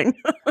rambling.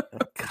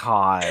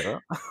 God.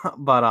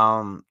 But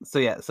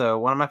so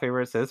one of my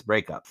favorites is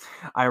breakup.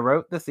 I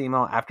wrote this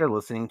email after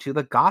listening to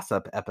the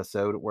gossip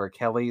episode where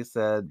Kelly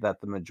said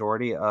that the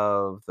majority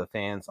of the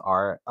fans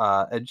are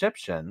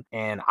Egyptian,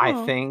 and I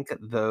Oh. think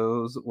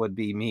those would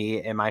be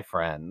me and my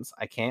friends.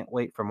 I can't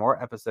wait for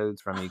more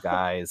episodes from you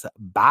guys.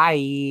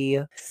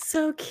 Bye.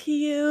 So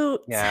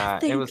cute. Yeah,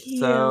 it Thank was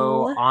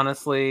so you.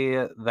 honestly,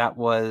 that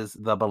was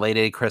the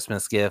belated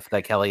Christmas gift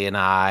that Kelly and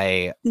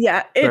I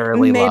Yeah, it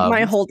thoroughly made my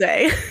loved. whole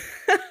day.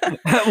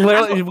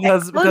 Literally,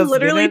 because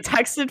literally didn't-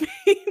 texted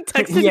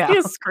me Yeah.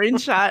 a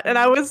screenshot, and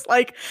I was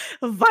like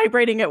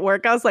vibrating at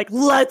work. I was like,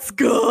 "Let's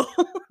go!"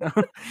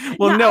 well,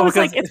 Yeah, no, I was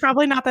because like, it's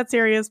probably not that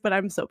serious, but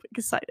I'm so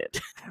excited.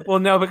 well,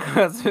 no,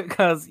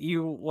 because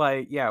you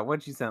like, yeah,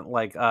 what you sent,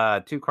 like,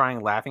 two crying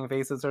laughing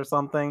faces or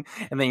something,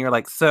 and then you're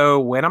like, so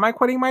when am I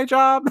quitting my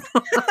job?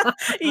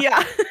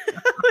 Yeah,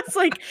 it's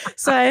like,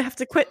 so I have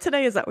to quit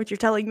today. Is that what you're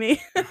telling me?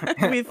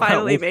 We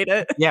finally made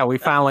it. Yeah, we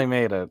finally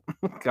made it.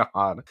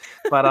 God.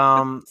 But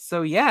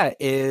so yeah,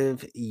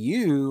 if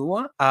you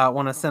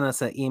want to send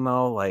us an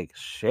email like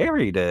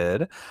Sherry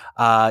did,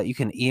 you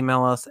can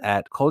email us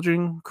at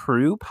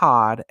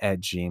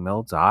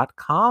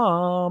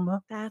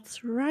cauldroncrewpod@gmail.com.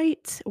 That's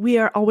right. We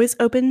are always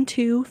open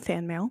to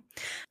fan mail.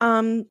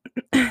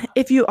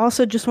 If you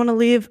also just want to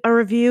leave a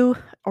review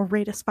or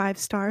rate us 5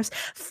 stars,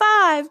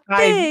 5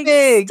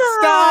 big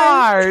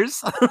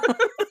stars.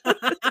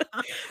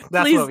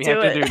 That's Please what we do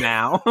have to it. do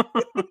now.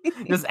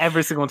 Just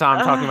every single time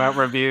I'm talking about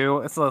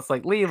review. So it's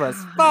like, leave us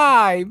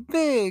 5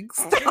 big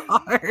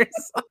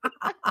stars.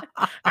 All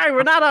right,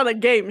 we're not on a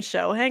game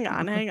show. Hang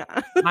on.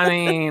 I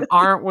mean,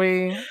 aren't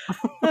we?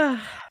 But,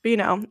 you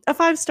know, a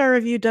 5-star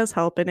review does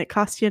help, and it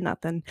costs you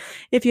nothing.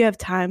 If you have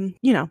time,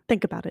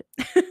 think about it.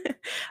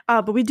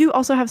 But we do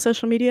also have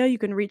social media. You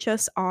can reach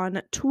us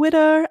on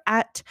Twitter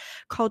at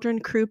Cauldron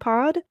Crew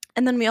Pod.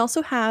 And then we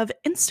also have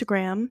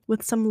Instagram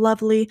with some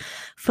lovely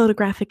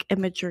photographic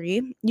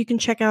imagery. You can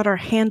check out our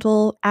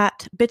handle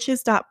at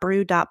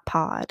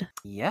bitches.brew.pod.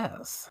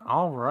 Yes.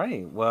 All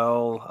right.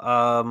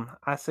 Well,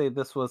 I say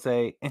this was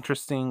a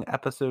interesting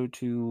episode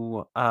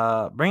to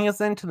bring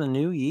us into the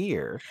new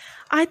year.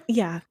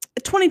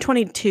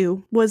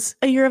 2022 was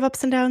a year of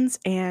ups and downs,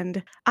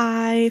 and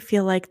I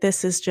feel like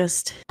this is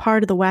just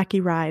part of the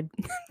wacky ride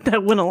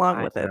that went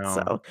along with it.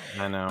 So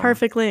I know.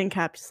 perfectly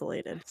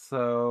encapsulated.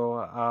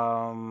 So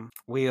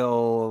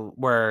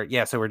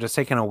we're just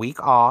taking a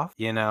week off,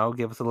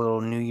 give us a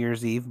little New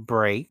Year's Eve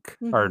break.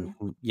 But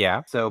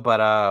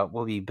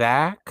we'll be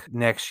back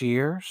next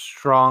year,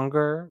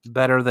 stronger,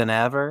 better than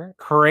ever,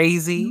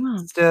 crazy Wow.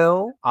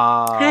 still.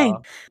 Hey,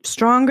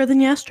 stronger than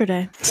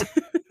yesterday.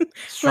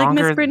 Like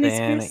Miss Stronger Britney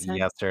than Spears said.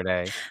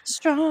 yesterday.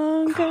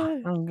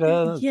 Stronger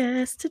than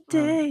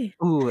yesterday.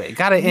 Ooh, it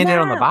gotta end it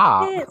on the Now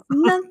bop. it's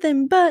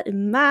nothing but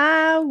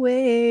my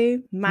way.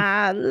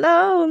 My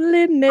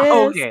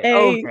loneliness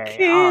ain't Okay,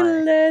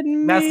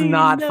 killing me. That's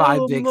not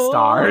 5 big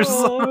stars.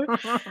 more.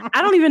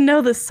 I don't even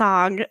know the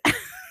song.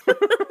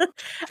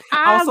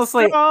 I was just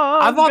like,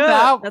 I thought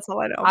Stronger. That's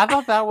all I know. I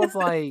thought that was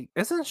like,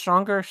 isn't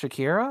Stronger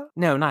Shakira?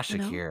 No, not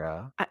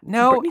Shakira.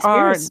 Britney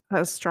Spears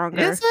is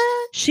Stronger. Is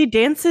it? She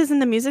dances in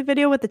the music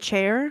video with the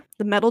chair,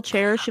 the metal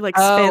chair. She like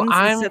spins and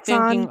I'm sits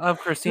thinking on. of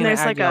Christina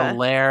there's like a-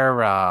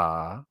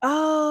 Aguilera.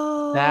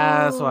 Oh,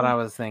 That's what I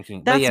was thinking.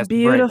 But That's yes,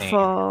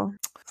 beautiful. Britney.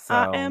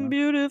 I am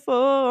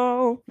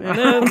beautiful in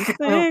every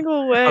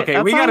single way. Okay,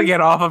 That we got to song- get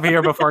off of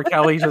here before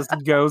Kelly just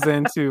goes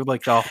into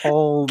like the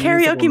whole karaoke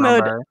musical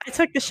mode. number. I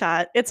took the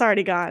shot. It's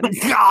already gone.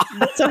 God.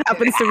 That's what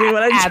happens to me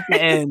when I At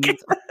the end.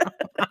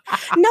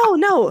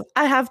 No,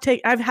 I have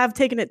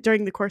taken it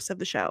during the course of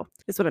the show.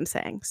 Is what I'm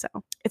saying. So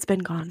it's been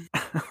gone.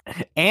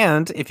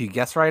 And if you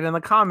guess right in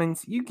the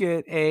comments, you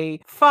get a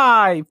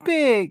 5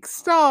 big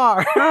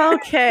star.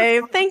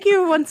 Okay, thank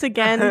you once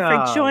again for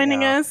Oh,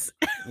 joining yeah. us.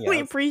 We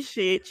Yes.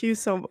 appreciate you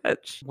so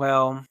much.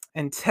 Well,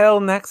 until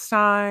next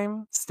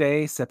time,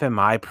 stay sipping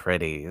my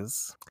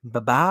pretties.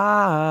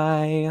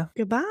 Bye-bye.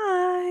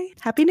 Goodbye.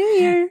 Happy New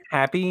Year.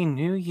 Happy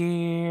New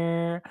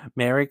Year.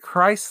 Merry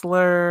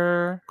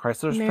Chrysler's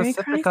Merry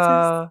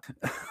Pacifica.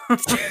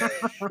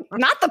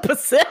 Not the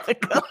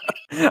Pacifica.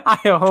 I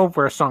hope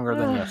we're stronger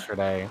than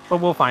yesterday,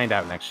 but we'll find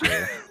out next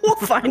year. We'll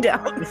find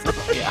out.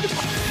 Yeah.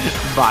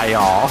 Bye,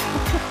 y'all.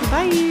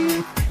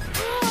 Bye.